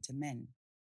deterrent to men.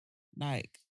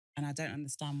 Like, and I don't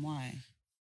understand why.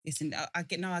 I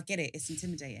get it. It's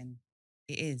intimidating.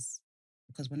 It is,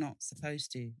 because we're not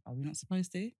supposed to. Are we not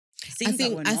supposed to? It seems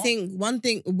like we're I not. think one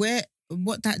thing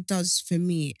what that does for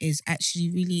me is actually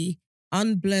really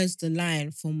unblurs the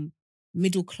line from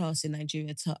middle class in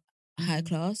Nigeria to high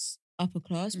class, upper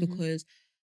class, Mhm. because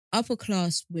upper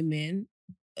class women,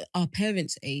 our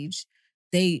parents' age,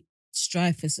 they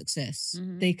strive for success.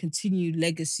 Mhm. They continue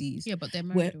legacies. Yeah, but they're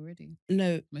Where- married already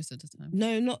No, most of the time.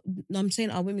 I'm saying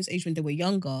our women's age when they were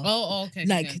younger. Okay.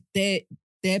 Like okay.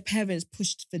 their parents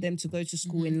pushed for them to go to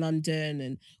school Mm-hmm. in London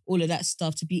and all of that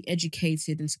stuff, to be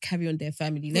educated and to carry on their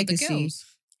family Well, the legacy. girls.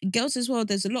 Girls as well.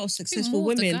 There's a lot of I think successful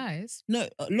more of the women. guys. No,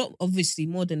 a lot, obviously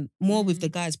more with the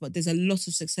Mhm. guys, but there's a lot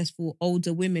of successful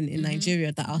older women in Mhm.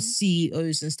 Nigeria that are Mhm.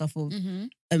 CEOs and stuff of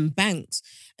Mm-hmm. banks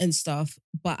and stuff.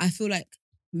 But I feel like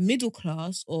middle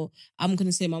class, or I'm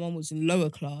gonna say my mom was in lower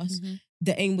class. Mm-hmm.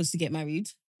 The aim was to get married.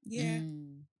 Yeah.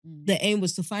 Mm-hmm. The aim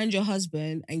was to find your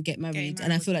husband and get married. And I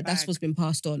married feel was like the that's bag. what's been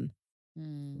passed on.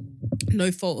 Mm-hmm.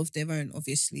 No fault of their own,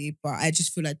 obviously, but I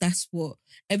just feel like that's what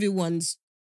everyone's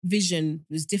vision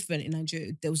was different in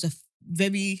Nigeria. There was a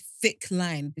very thick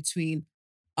line between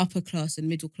upper class and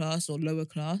middle class or lower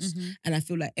class. Mhm. And I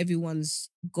feel like everyone's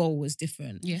goal was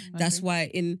different. Yeah, I That's agree. why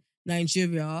in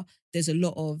Nigeria, there's a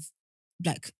lot of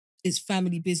like, it's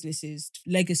family businesses,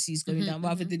 legacies going Mhm, down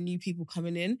rather mhm. than new people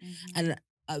coming in. Mhm. And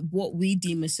what we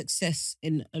deem as success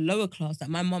in a lower class, like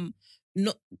my mum,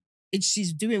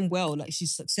 she's doing well, like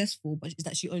she's successful, but it's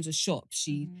that she owns a shop.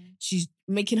 Mhm. She's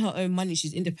making her own money.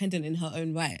 She's independent in her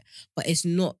own right, but it's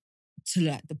not to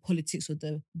like the politics or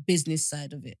the business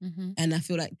side of it. Mhm. And I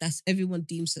feel like that's everyone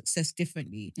deems success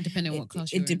differently. Depending on what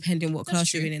class you're in. Depending what That's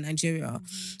class you're true. in Nigeria.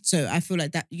 Mhm. So I feel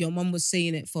like that your mum was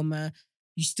saying it from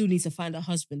you still need to find a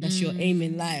husband. That's your aim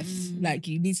in life. Mm. Like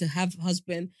you need to have a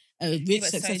husband, a rich, Yeah, but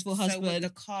successful so husband. would the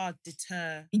car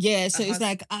deter? Yeah, so it's hus-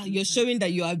 like you're Okay. showing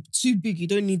that you are too big. You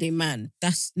don't need a man.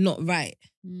 That's not right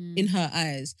Mm. in her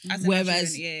eyes. As a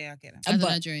Whereas, Nigerian, yeah, I get that. As a but-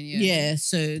 Nigerian, yeah. yeah.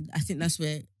 So I think that's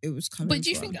where it was coming. But do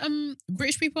you from. think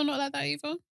British people are not like that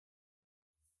either?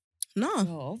 No,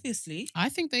 Well, obviously. I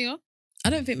think they are. I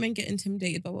don't think men get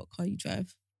intimidated by what car you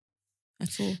drive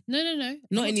at all. No. Not I'm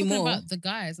not anymore. talking about the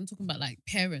guys. I'm talking about like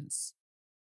parents.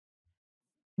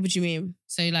 What do you mean?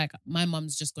 So like my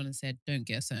mum's just gone and said, don't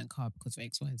get a certain car because of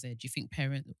X, Y, and Z. Do you think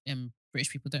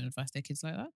British people don't advise their kids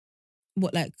like that?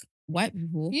 What, like white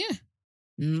people? Yeah.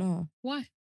 No, Why?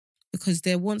 because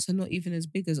their wants are not even as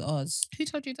big as ours. Who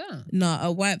told you that? No, a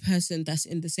white person that's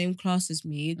in the same class as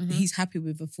me, Mhm. he's happy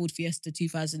with a Ford Fiesta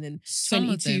Some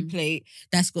of 2022 them. plate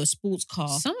that's got a sports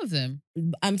car. Some of them.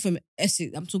 I'm from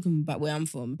Essex. I'm talking about where I'm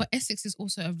from. But Essex is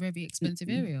also a very expensive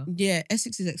area. Yeah,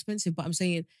 Essex is expensive, but I'm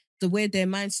saying the way their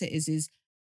mindset is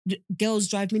girls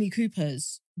drive Mini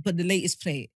Coopers, but the latest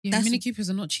plate. Yeah, That's Mini Coopers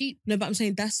are not cheap. no, but I'm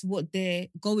saying that's what their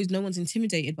goal is. No one's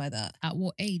intimidated by that. At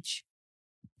what age?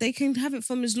 They can have it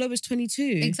from as low as 22.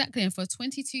 Exactly. And for a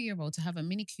 22-year-old to have a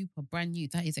Mini Cooper brand new,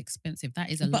 that is expensive. That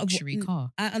is a But luxury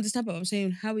car. I understand, but I'm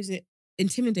saying, how is it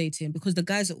intimidating? Because the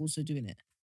guys are also doing it.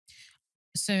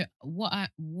 So what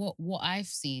I've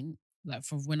seen, like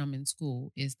from when I'm in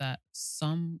school, is that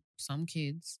some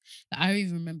kids, like I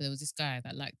even remember there was this guy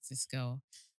that liked this girl,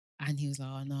 and he was like,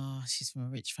 "Oh no, she's from a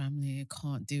rich family, I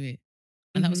can't do it,"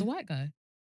 and that was a white guy.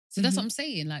 So that's what I'm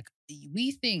saying. Like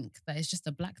we think that it's just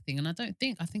a black thing, and I don't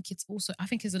think. I think it's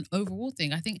an overall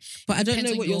thing. I think, But I don't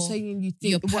depends know on what you're your- saying. You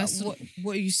your think personal-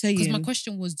 what are you saying? because my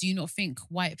question was, do you not think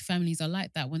white families are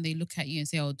like that when they look at you and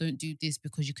say, "Oh, don't do this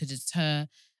because you could deter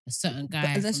a certain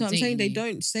guy"? But that's from what I'm saying. They dating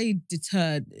you." don't say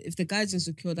deterred. If the guy's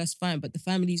insecure, that's fine. But the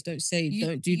families don't say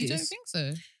don't do you this. don't think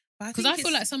so? But Because I think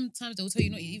feel like it's- sometimes they'll tell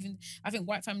you not even. I think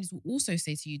white families will also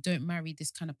say to you, "Don't marry this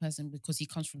kind of person because he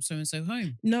comes from so and so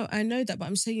home." No, I know that, but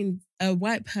I'm saying a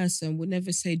white person would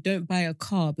never say don't buy a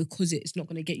car because it's not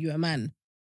going to get you a man.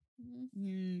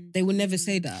 They will never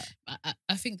say that.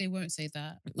 I think they won't say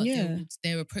that, but Yeah.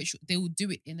 their approach, they will do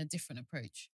it in a different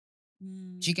approach.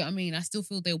 Do you get what I mean? I still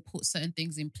feel they'll put certain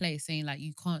things in place saying like,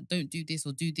 don't do this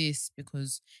or do this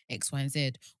because X, Y, and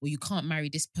Z, or you can't marry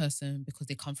this person because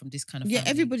they come from this kind of Yeah, family.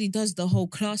 everybody does the whole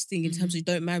class thing in terms Mhm. of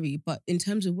don't marry, but in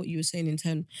terms of what you were saying,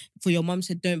 for your mum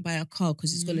said don't buy a car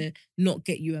because it's Mhm. gonna not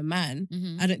get you a man.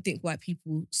 Mhm. I don't think white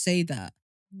people say that.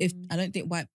 Mm. I don't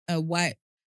think a white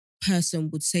person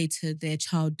would say to their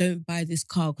child, don't buy this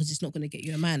car because it's not gonna get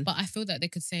you a man. But I feel that they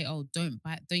could say, "Oh, don't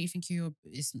you think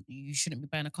you shouldn't be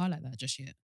buying a car like that just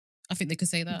yet?" I think they could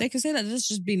say that. They can say that that's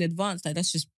just being advanced. Like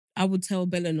that's just I would tell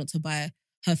Bella not to buy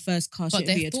her first car. But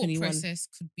Shouldn't be their a thought 21. process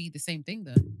could be the same thing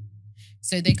though.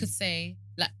 So they could say,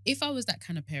 like, if I was that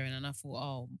kind of parent and I thought,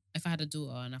 oh, if I had a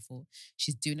daughter and I thought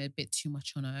she's doing a bit too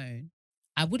much on her own,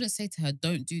 I wouldn't say to her,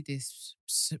 don't do this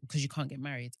because you can't get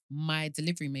married. My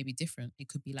delivery may be different. It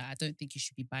could be like, I don't think you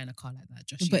should be buying a car like that,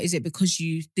 Josh. But is it because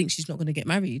you think she's not gonna get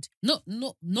married? Not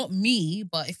me,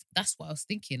 but if that's what I was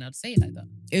thinking, I'd say it like that.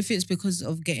 If it's because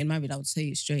of getting married, I would say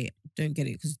it straight. Don't get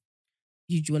it because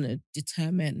you want to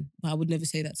deter men. But I would never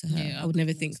say that to her. I would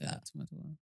never think say that. to my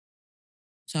daughter.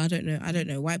 So I don't know. I don't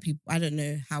know. White people. I don't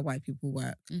know how white people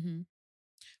work. Mm-hmm.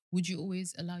 Would you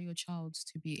always allow your child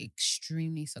to be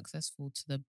extremely successful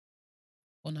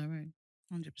on her own?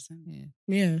 100%. Yeah.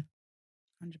 Yeah.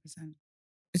 100%.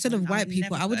 Instead of white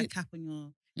people, I wouldn't. cap on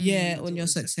your. Yeah, Mm, on your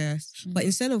daughter's success. success. But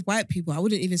instead of white people, I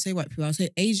wouldn't even say white people. I'll say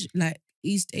Asian, like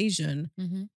East Asian.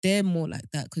 Mm-hmm. They're more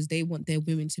like that because they want their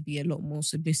women to be a lot more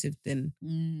submissive than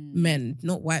men,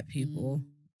 not white people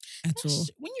at all.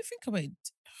 When you think about it,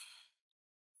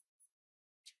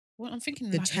 well, I'm thinking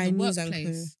The like Chinese in the and co.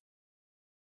 workplace.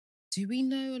 Do we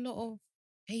know a lot of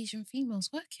Asian females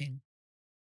working?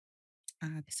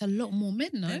 It's a lot more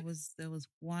men, no? There was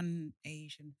one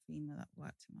Asian female that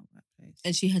worked in my workplace.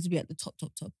 And she had to be at the top.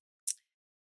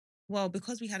 Well,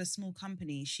 because we had a small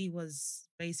company, she was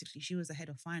the head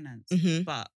of finance, Mhm.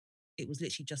 but it was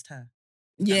literally just her.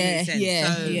 Yeah, makes sense.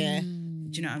 yeah, So, yeah.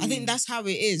 Do you know what I I mean? think that's how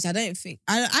it is. I don't think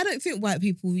white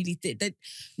people really did.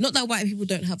 Not that white people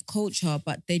don't have culture,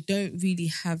 but they don't really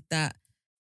have that.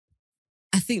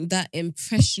 I think that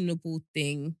impressionable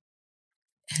thing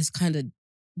has kind of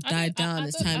died down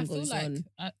as time goes on.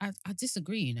 I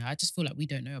disagree, you know. I just feel like we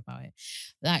don't know about it.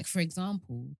 Like, for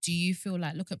example, do you feel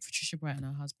like, look at Patricia Bright and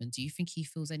her husband, do you think he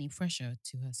feels any pressure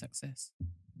to her success?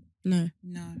 No,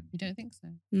 No. You don't think so?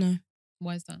 no.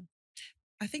 Why is that?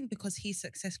 I think because he's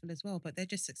successful as well, but they're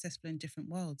just successful in different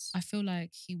worlds. I feel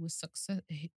like he was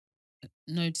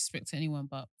no disrespect to anyone,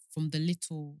 but from the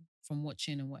little, from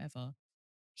watching and whatever,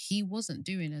 he wasn't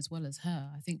doing as well as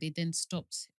her. I think they then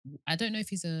stopped. I don't know if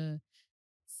he's a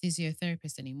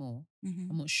physiotherapist anymore.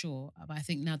 I'm not sure, but I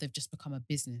think now they've just become a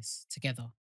business together.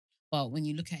 But when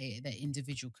you look at it, their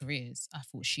individual careers, I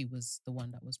thought she was the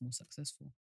one that was more successful.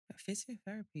 But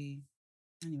physiotherapy,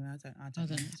 anyway, I don't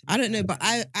know. I don't know, but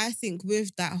I think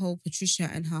with that whole Patricia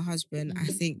and her husband, I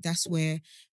Mhm. think that's where,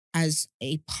 as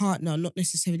a partner, not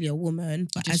necessarily a woman,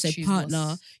 but Just as a choose partner,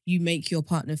 what's- you make your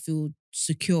partner feel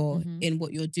secure Mhm. in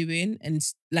what you're doing, and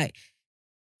like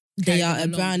Carry they are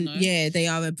them a along, brand. no? Yeah, they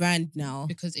are a brand now.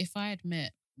 Because if I had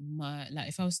met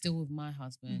if I was still with my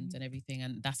husband and everything,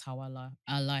 and that's how our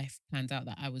life planned out,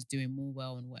 that I was doing more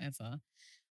well and whatever,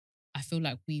 I feel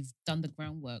like we've done the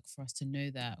groundwork for us to know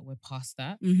that we're past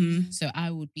that. Mm-hmm. So I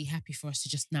would be happy for us to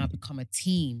just now become a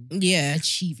team Yeah,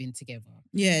 achieving together.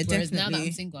 yeah, Whereas now that definitely.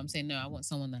 I'm single, I'm saying no, I want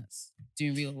someone that's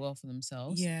doing real well for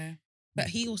themselves. Yeah. But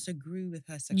he also grew with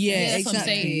her success. Yeah, that's what I'm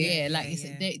saying. exactly. Yeah, like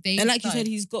it's, they And like you said, started-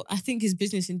 he's got. I think his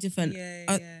business in different.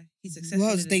 Yeah. He's successful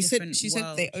worlds. in a They said different she said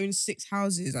world. they own 6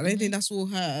 houses. I don't think that's all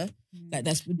her. Like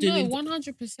that's no, doing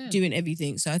 100%. doing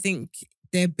everything. So I think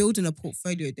they're building a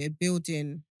portfolio. They're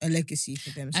building a legacy for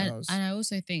themselves. And I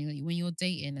also think that when you're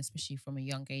dating, especially from a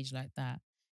young age like that,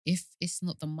 if it's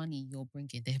not the money you're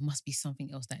bringing, there must be something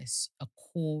else that is a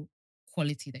core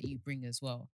quality that you bring as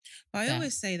well. But I that-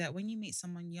 always say that when you meet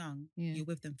someone young, Yeah. you're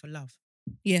with them for love.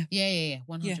 Yeah,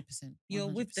 100%. You're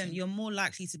with them. 100%. You're more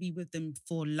likely to be with them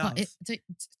for But love.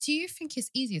 do you think it's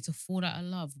easier to fall out of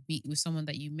love with someone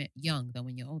that you met young than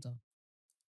when you're older?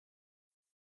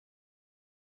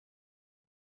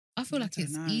 I feel I like don't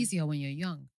it's know. easier when you're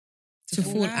young. to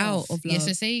fall out of love. Yeah,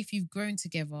 so say if you've grown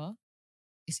together,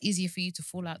 it's easier for you to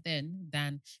fall out then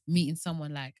than meeting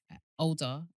someone like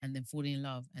older and then falling in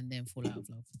love and then fall out of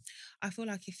love. I feel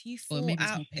like if you Or fall maybe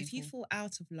it's out, more if you painful. fall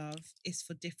out of love, it's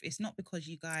for different. It's not because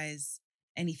you guys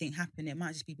anything happened. It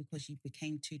might just be because you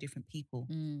became two different people.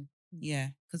 Mm. Yeah,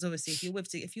 because obviously,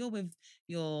 if you're with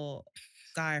your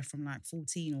guy from like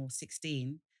 14 or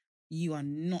 16, you are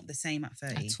not the same at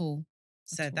 30. At all.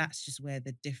 So at all. that's just where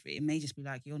the different. It may just be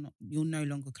like you're no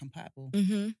longer compatible.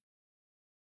 Mm-hmm.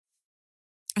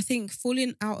 I think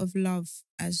falling out of love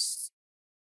at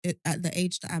the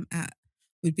age that I'm at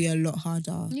would be a lot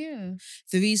harder. Yeah.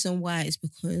 The reason why is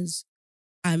because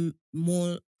I'm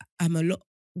a lot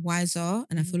wiser,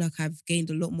 and I feel like I've gained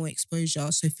a lot more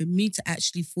exposure. So for me to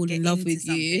actually fall Get in love into with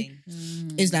you,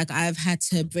 something. it's like I've had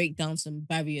to break down some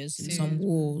barriers and some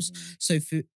walls. So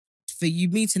for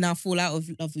me to now fall out of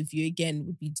love with you again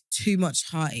would be too much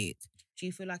heartache. Do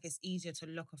you feel like it's easier to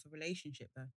lock off a relationship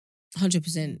though?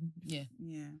 100%. Yeah.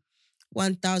 Yeah.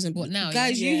 1,000. What now,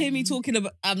 Guys, yeah? you hear me talking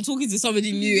about, I'm talking to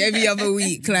somebody new every other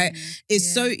week. Like, it's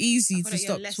Yeah. so I easy feel to like you're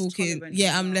stop less talking. tolerant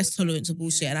Yeah, as I'm well, less tolerant to yeah.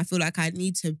 bullshit. And I feel like I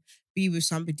need to be with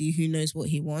somebody who knows what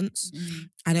he wants.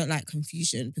 I don't like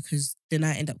confusion, because then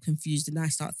I end up confused and I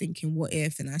start thinking, what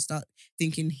if? And I start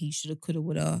thinking he shoulda, coulda,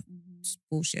 woulda. It's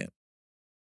bullshit.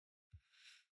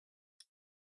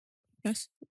 Yes.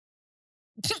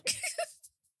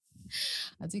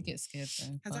 I do get scared though.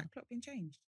 Has but that clock been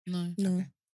changed? no. No. Okay.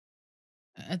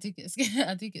 I do get scared.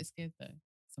 I do get scared though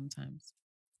sometimes.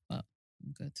 But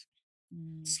I'm good.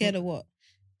 Scared of what?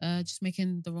 Just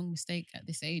making the wrong mistake at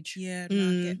this age. Yeah,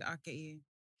 no, I get you.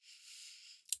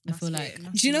 I feel like-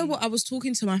 Do you know what? I was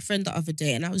talking to my friend the other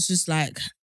day, and I was just like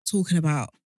talking about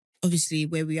obviously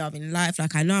where we are in life.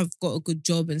 Like, I know I've got a good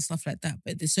job and stuff like that,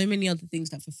 but there's so many other things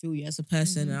that fulfill you as a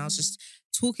person. And I was just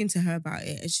talking to her about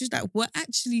it. And she's like, we're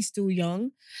actually still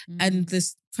young. And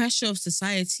this pressure of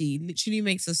society literally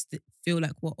makes us feel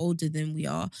like we're older than we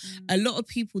are. A lot of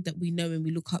people that we know and we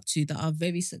look up to that are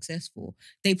very successful,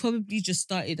 they probably just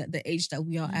started at the age that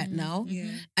we are at now.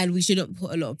 Yeah. And we shouldn't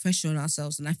put a lot of pressure on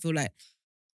ourselves. And I feel like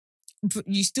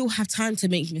you still have time to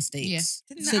make mistakes.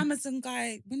 Didn't So the Amazon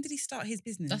guy, when did he start his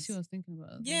business? That's what I was thinking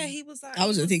about. as Yeah, well. he was like... I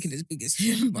wasn't he thinking was- as big as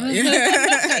him, but I'm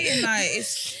yeah. saying, like,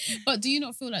 it's... But do you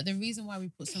not feel like the reason why we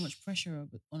put so much pressure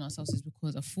on ourselves is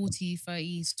because of 40,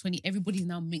 30s, 20, everybody's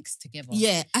now mixed together.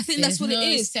 Yeah, I think that's There's what no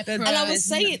it is. separate- And I There's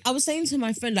was saying to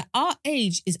my friend that our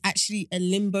age is actually a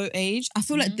limbo age. I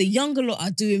feel like Mhm. the younger lot are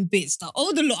doing bits, the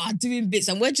older lot are doing bits,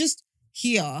 and we're just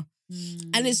here. Mm.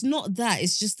 And it's not that,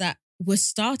 it's just that we're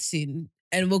starting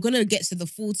and we're gonna get to the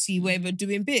 40 where we're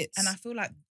doing bits. And I feel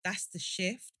like that's the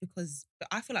shift because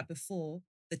I feel like before,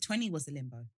 the 20 was a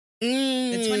limbo.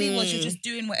 Mm. The 20 was you're just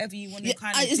doing whatever you want to Yeah,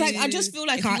 kind of it's do. like, I just feel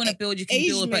like if you our want to build, you can age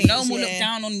build, but no one mates, will look yeah.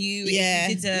 down on you Yeah, if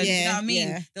you didn't. You know yeah, what I mean?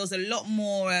 yeah. There was a lot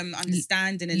more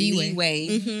understanding and Leeway. leeway.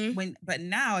 Mhm. But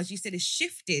now, as you said, it's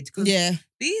shifted because Yeah,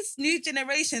 these new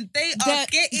generation, they are They're-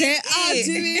 getting they are it.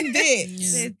 doing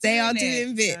bits. Yeah. They are doing it,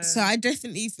 doing bits. So I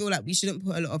definitely feel like we shouldn't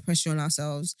put a lot of pressure on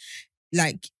ourselves.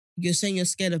 Like you're saying, you're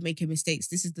scared of making mistakes.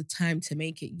 This is the time to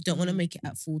make it. You don't want to make it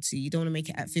at 40. You don't want to make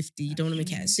it at 50. You don't want to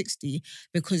make it at 60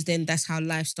 because then that's how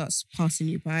life starts passing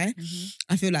you by. Mhm.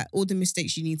 I feel like all the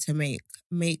mistakes you need to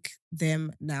make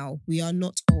them now. We are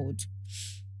not old.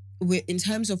 We're, in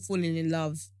terms of falling in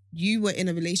love, you were in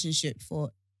a relationship for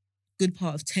a good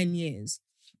part of 10 years.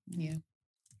 Yeah.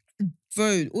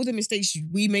 Bro, all the mistakes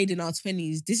we made in our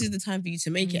 20s, this is the time for you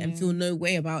to make it and Yeah. feel no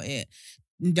way about it.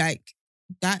 Like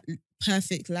that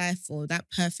perfect life or that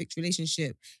perfect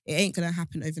relationship, it ain't gonna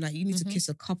happen overnight. You need to Mhm. kiss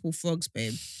a couple frogs,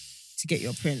 babe, to get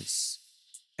your prince.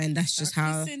 And that's just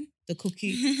how the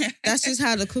cookie, that's just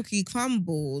how the cookie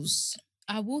crumbles.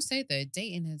 I will say though,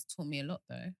 dating has taught me a lot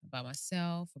though about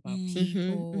myself, about Mhm,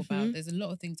 people, about mhm. there's a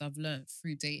lot of things I've learned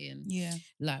through dating, yeah.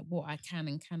 like what I can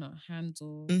and cannot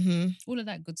handle, Mm-hmm. all of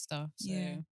that good stuff. So,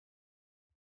 Yeah.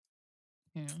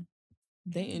 yeah.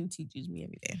 Dating teaches me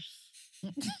every day.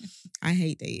 I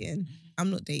hate dating. I'm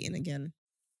not dating again.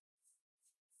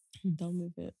 I'm done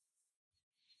with it.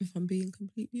 If I'm being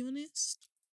completely honest.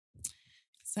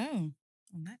 So,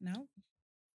 on that note,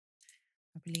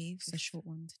 I believe It's a short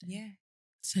one today. Yeah,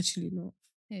 It's actually not.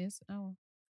 It is hour.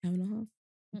 Hour and a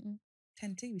half. Mm-mm.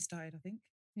 10-2 we started, I think.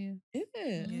 Yeah. Is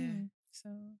it? Yeah. Mm. So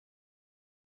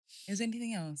Is there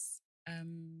anything else?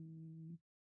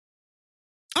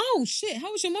 Oh shit!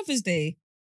 How was your Mother's Day?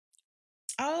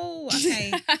 Oh,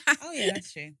 okay. Oh, yeah,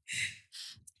 that's true.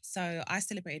 So I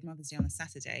celebrated Mother's Day on a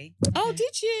Saturday, Oh, Okay.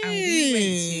 did you? and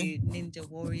we went to Ninja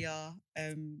Warrior.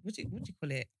 What do you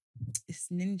call it? It's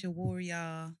Ninja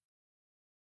Warrior.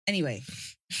 Anyway,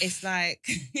 it's like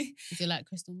is it like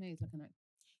Crystal Maze, like an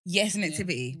yes, an Yeah.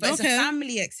 activity, but it's Okay. a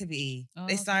family activity. Oh,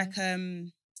 It's okay.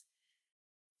 like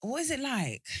what is it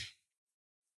like?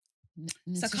 So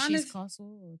Natashi's kind of-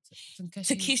 Castle or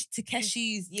Takeshi?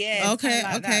 Takeshi's, yeah. it's Okay, kinda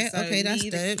like okay, that. So okay, that's me,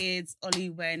 dope. the kids, Ollie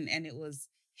went, and it was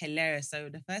hilarious. So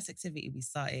the first activity we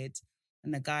started,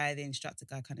 and the instructor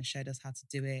guy, kind of showed us how to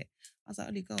do it. I was like,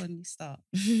 Ollie, go on, you start.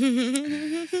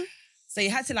 So you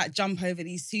had to like jump over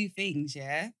these two things,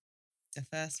 yeah. The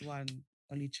first one,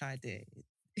 Ollie tried it.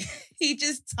 He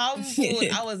just tumbled.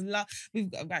 I was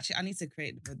actually, I need to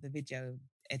create the video,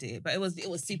 edit it, but it was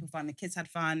super fun. The kids had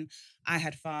fun, I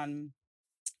had fun,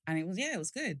 and it was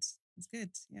good. It was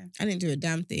good, yeah. I didn't do a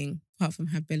damn thing apart from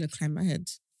have Bella climb my head.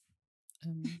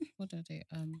 What did I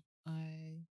do?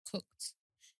 I cooked,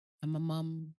 and my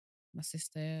mum, my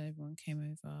sister, everyone came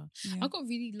over. I got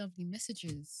really lovely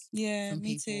messages. Yeah, from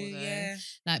me people, too. though. Yeah,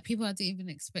 Like people I didn't even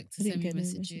expect to I send didn't me get no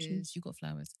messages. messages. You got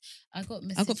flowers. I got I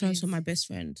messages. got flowers from my best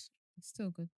friend. It's still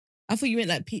good. I thought you meant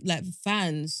like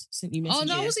fans sent you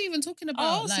messages. Oh no, I wasn't even talking oh, about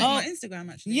also like. my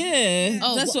Instagram actually. Yeah.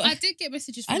 Oh, that's well, what I did get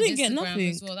messages from I didn't get Instagram nothing.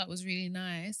 as well. That was really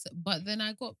nice. But then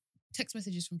I got text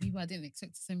messages from people I didn't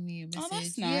expect to send me a message. Oh,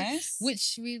 that's Yeah, nice.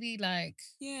 which really like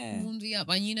yeah. warmed me up.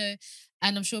 And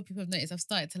and I'm sure people have noticed I've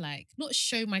started to like not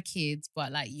show my kids,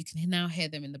 but like you can now hear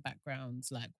them in the background,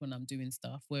 like when I'm doing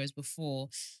stuff. Whereas before,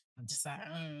 I'm just like,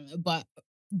 but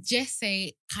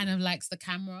Jesse kind of likes the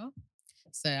camera.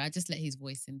 So I just let his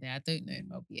voice in there. I don't know if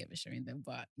I'll be ever showing them,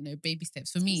 but baby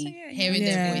steps for me. So, yeah, Hearing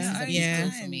yeah, their voices yeah, a big yeah.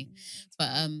 deal for me. But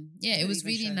yeah, it Not was even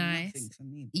really showing nice. nothing for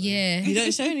me, boy. Yeah, you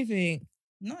don't show anything.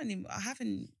 Not anymore. I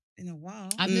haven't in a while.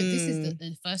 this is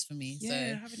the first for me. Yeah,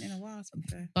 I So. haven't in a while. To be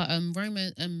fair. But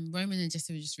Roman and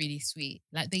Jessica were just really sweet.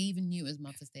 Like they even knew it was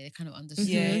Mother's Day. They kind of understood.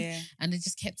 Yeah, yeah. And they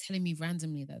just kept telling me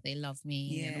randomly that they love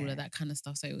me and all Yeah. of that kind of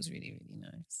stuff. So it was really, really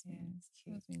nice. Yeah, it's It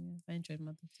cute. was really nice. I enjoyed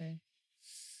Mother's Day.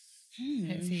 Hmm.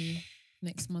 Hopefully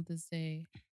next Mother's Day,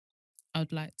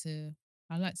 I'd like to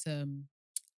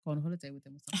go on holiday with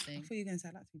them or I something. thought you were going to say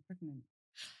I'd like to be pregnant.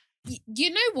 You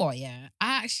know what? Yeah,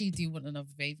 I actually do want another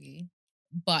baby,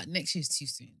 but next year's too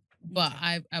soon. But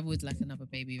I would like another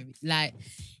baby. Like,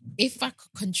 if I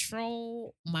could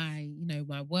control my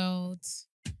world,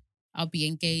 I'll be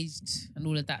engaged and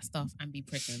all of that stuff and be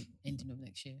pregnant ending of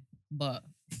next year. But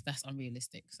that's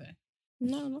unrealistic. So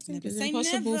No, nothing Never is say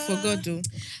impossible for never. God, though.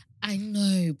 I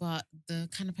know, but the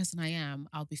kind of person I am,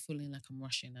 I'll be feeling like I'm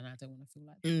rushing, and I don't want to feel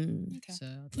like that. Mm. Okay. So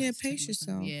I'd Yeah, like to take pace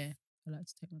my time. yourself. Yeah, I like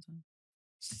to take my time.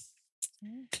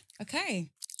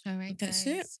 Okay. All right, That's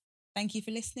guys. it. Thank you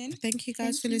for listening. Thank you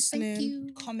guys for listening. Thank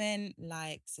you. Comment,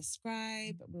 like,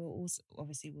 subscribe. We'll also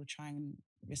we'll try and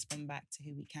respond back to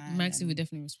who we can. Maxie will and-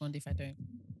 definitely respond if I don't.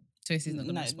 Tracy's not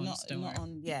going to respond. So don't not worry.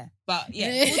 on. Yeah, but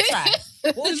yeah, we'll try.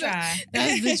 We'll try.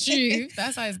 That's the truth.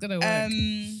 That's how it's going to work.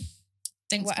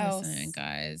 Thanks what for else? listening,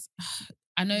 guys.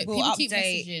 I know We'll people keep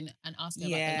update- messaging and asking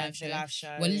Yeah, about the live show.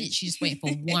 show. We're literally just waiting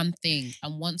for one thing,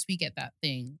 and once we get that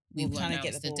thing, we We'll will kinda announce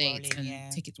get the the ball dates rolling, and yeah.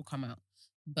 tickets will come out.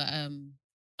 But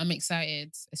I'm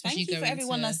excited, especially Thank you for going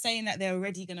everyone to... that's saying that they're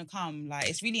already gonna come. Like,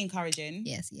 it's really encouraging.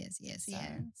 Yes. So-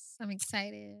 I'm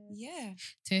excited. Yeah.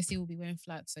 Tracy will be wearing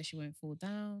flats so she won't fall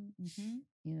down. Mm-hmm.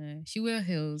 You know, she wear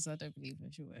heels. I don't believe her.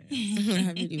 She'll wear heels.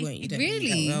 I really won't. You don't Really?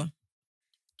 really? That well.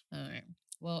 All right.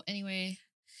 Well, anyway,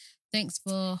 thanks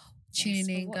for tuning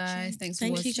for in, guys. watching. Thanks for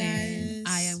Thank you, watching. guys.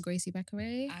 I am Gracie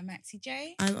Beckeray. I'm Maxie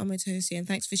J. I'm Amatosi, and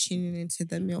thanks for tuning into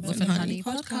the Milk Milk and and Honey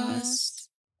Honey podcast.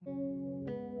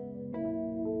 podcast.